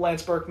from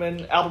Lance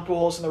Berkman, Albert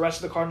Pujols, and the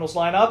rest of the Cardinals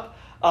lineup.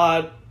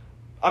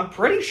 I'm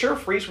pretty sure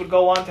Freese would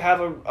go on to have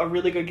a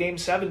really good Game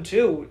 7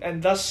 too,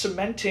 and thus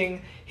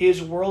cementing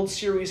his World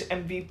Series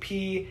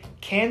MVP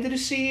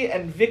candidacy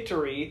and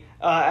victory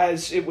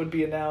as it would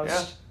be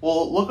announced. Yeah.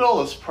 Well, look at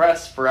all this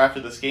press for after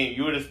this game.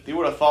 You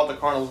would have thought the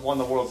Cardinals won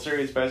the World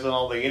Series based on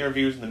all the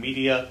interviews in the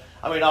media.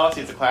 I mean,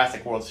 obviously it's a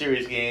classic World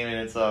Series game and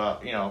it's a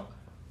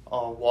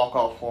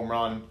walk-off home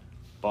run,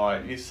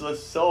 but it's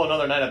still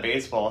another night of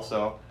baseball.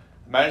 So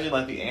imagine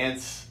like the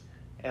ants,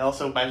 and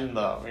also imagine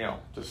the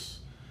just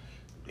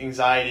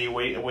anxiety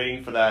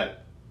waiting for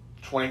that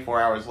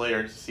 24 hours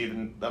later to see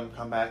them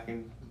come back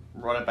and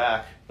run it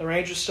back. The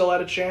Rangers still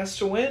had a chance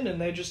to win, and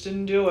they just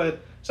didn't do it.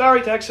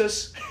 Sorry,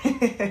 Texas.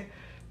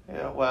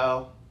 Yeah,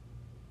 well,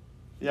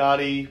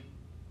 Yachty,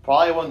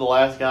 probably one of the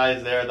last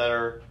guys there that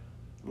are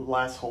the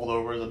last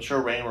holdovers. I'm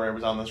sure Wainwright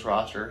was on this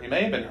roster. He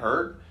may have been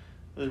hurt.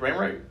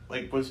 Wainwright,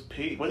 was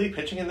he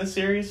pitching in this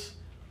series?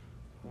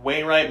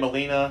 Wainwright,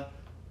 Molina,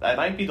 that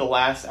might be the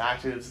last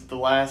actives, the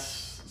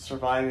last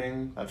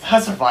surviving. That's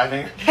not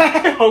surviving.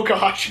 Oh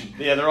gosh.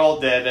 Yeah, they're all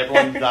dead.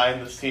 Everyone died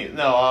in this team.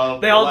 No,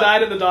 they all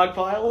died in the dog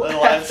pile.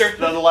 They're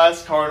the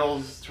last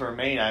Cardinals to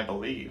remain, I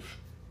believe.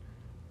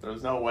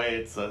 There's no way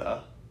it's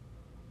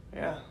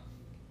yeah.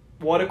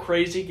 What a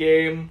crazy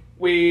game.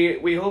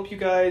 We hope you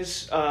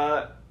guys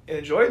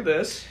enjoyed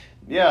this.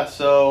 Yeah,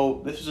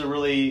 so this is a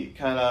really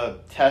kind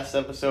of test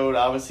episode.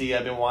 Obviously,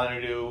 I've been wanting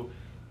to do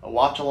a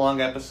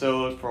watch-along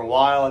episode for a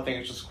while. I think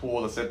it's just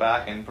cool to sit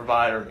back and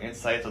provide our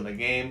insights on the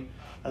game,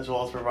 as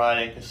well as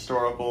providing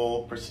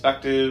historical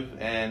perspective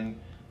and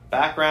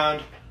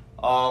background.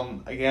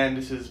 Again,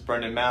 this is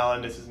Brendan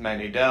Mallon. This is Matt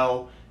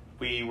Nadell.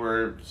 We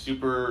were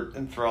super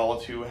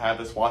enthralled to have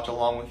this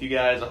watch-along with you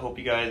guys. I hope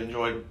you guys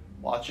enjoyed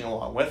watching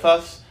along with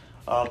us.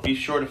 Be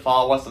sure to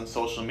follow us on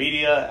social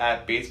media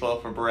at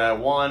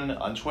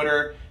BaseballForBrad1 on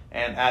Twitter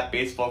and at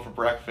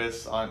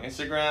BaseballForBreakfast on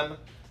Instagram.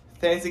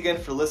 Thanks again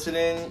for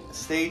listening.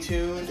 Stay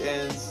tuned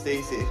and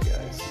stay safe,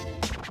 guys.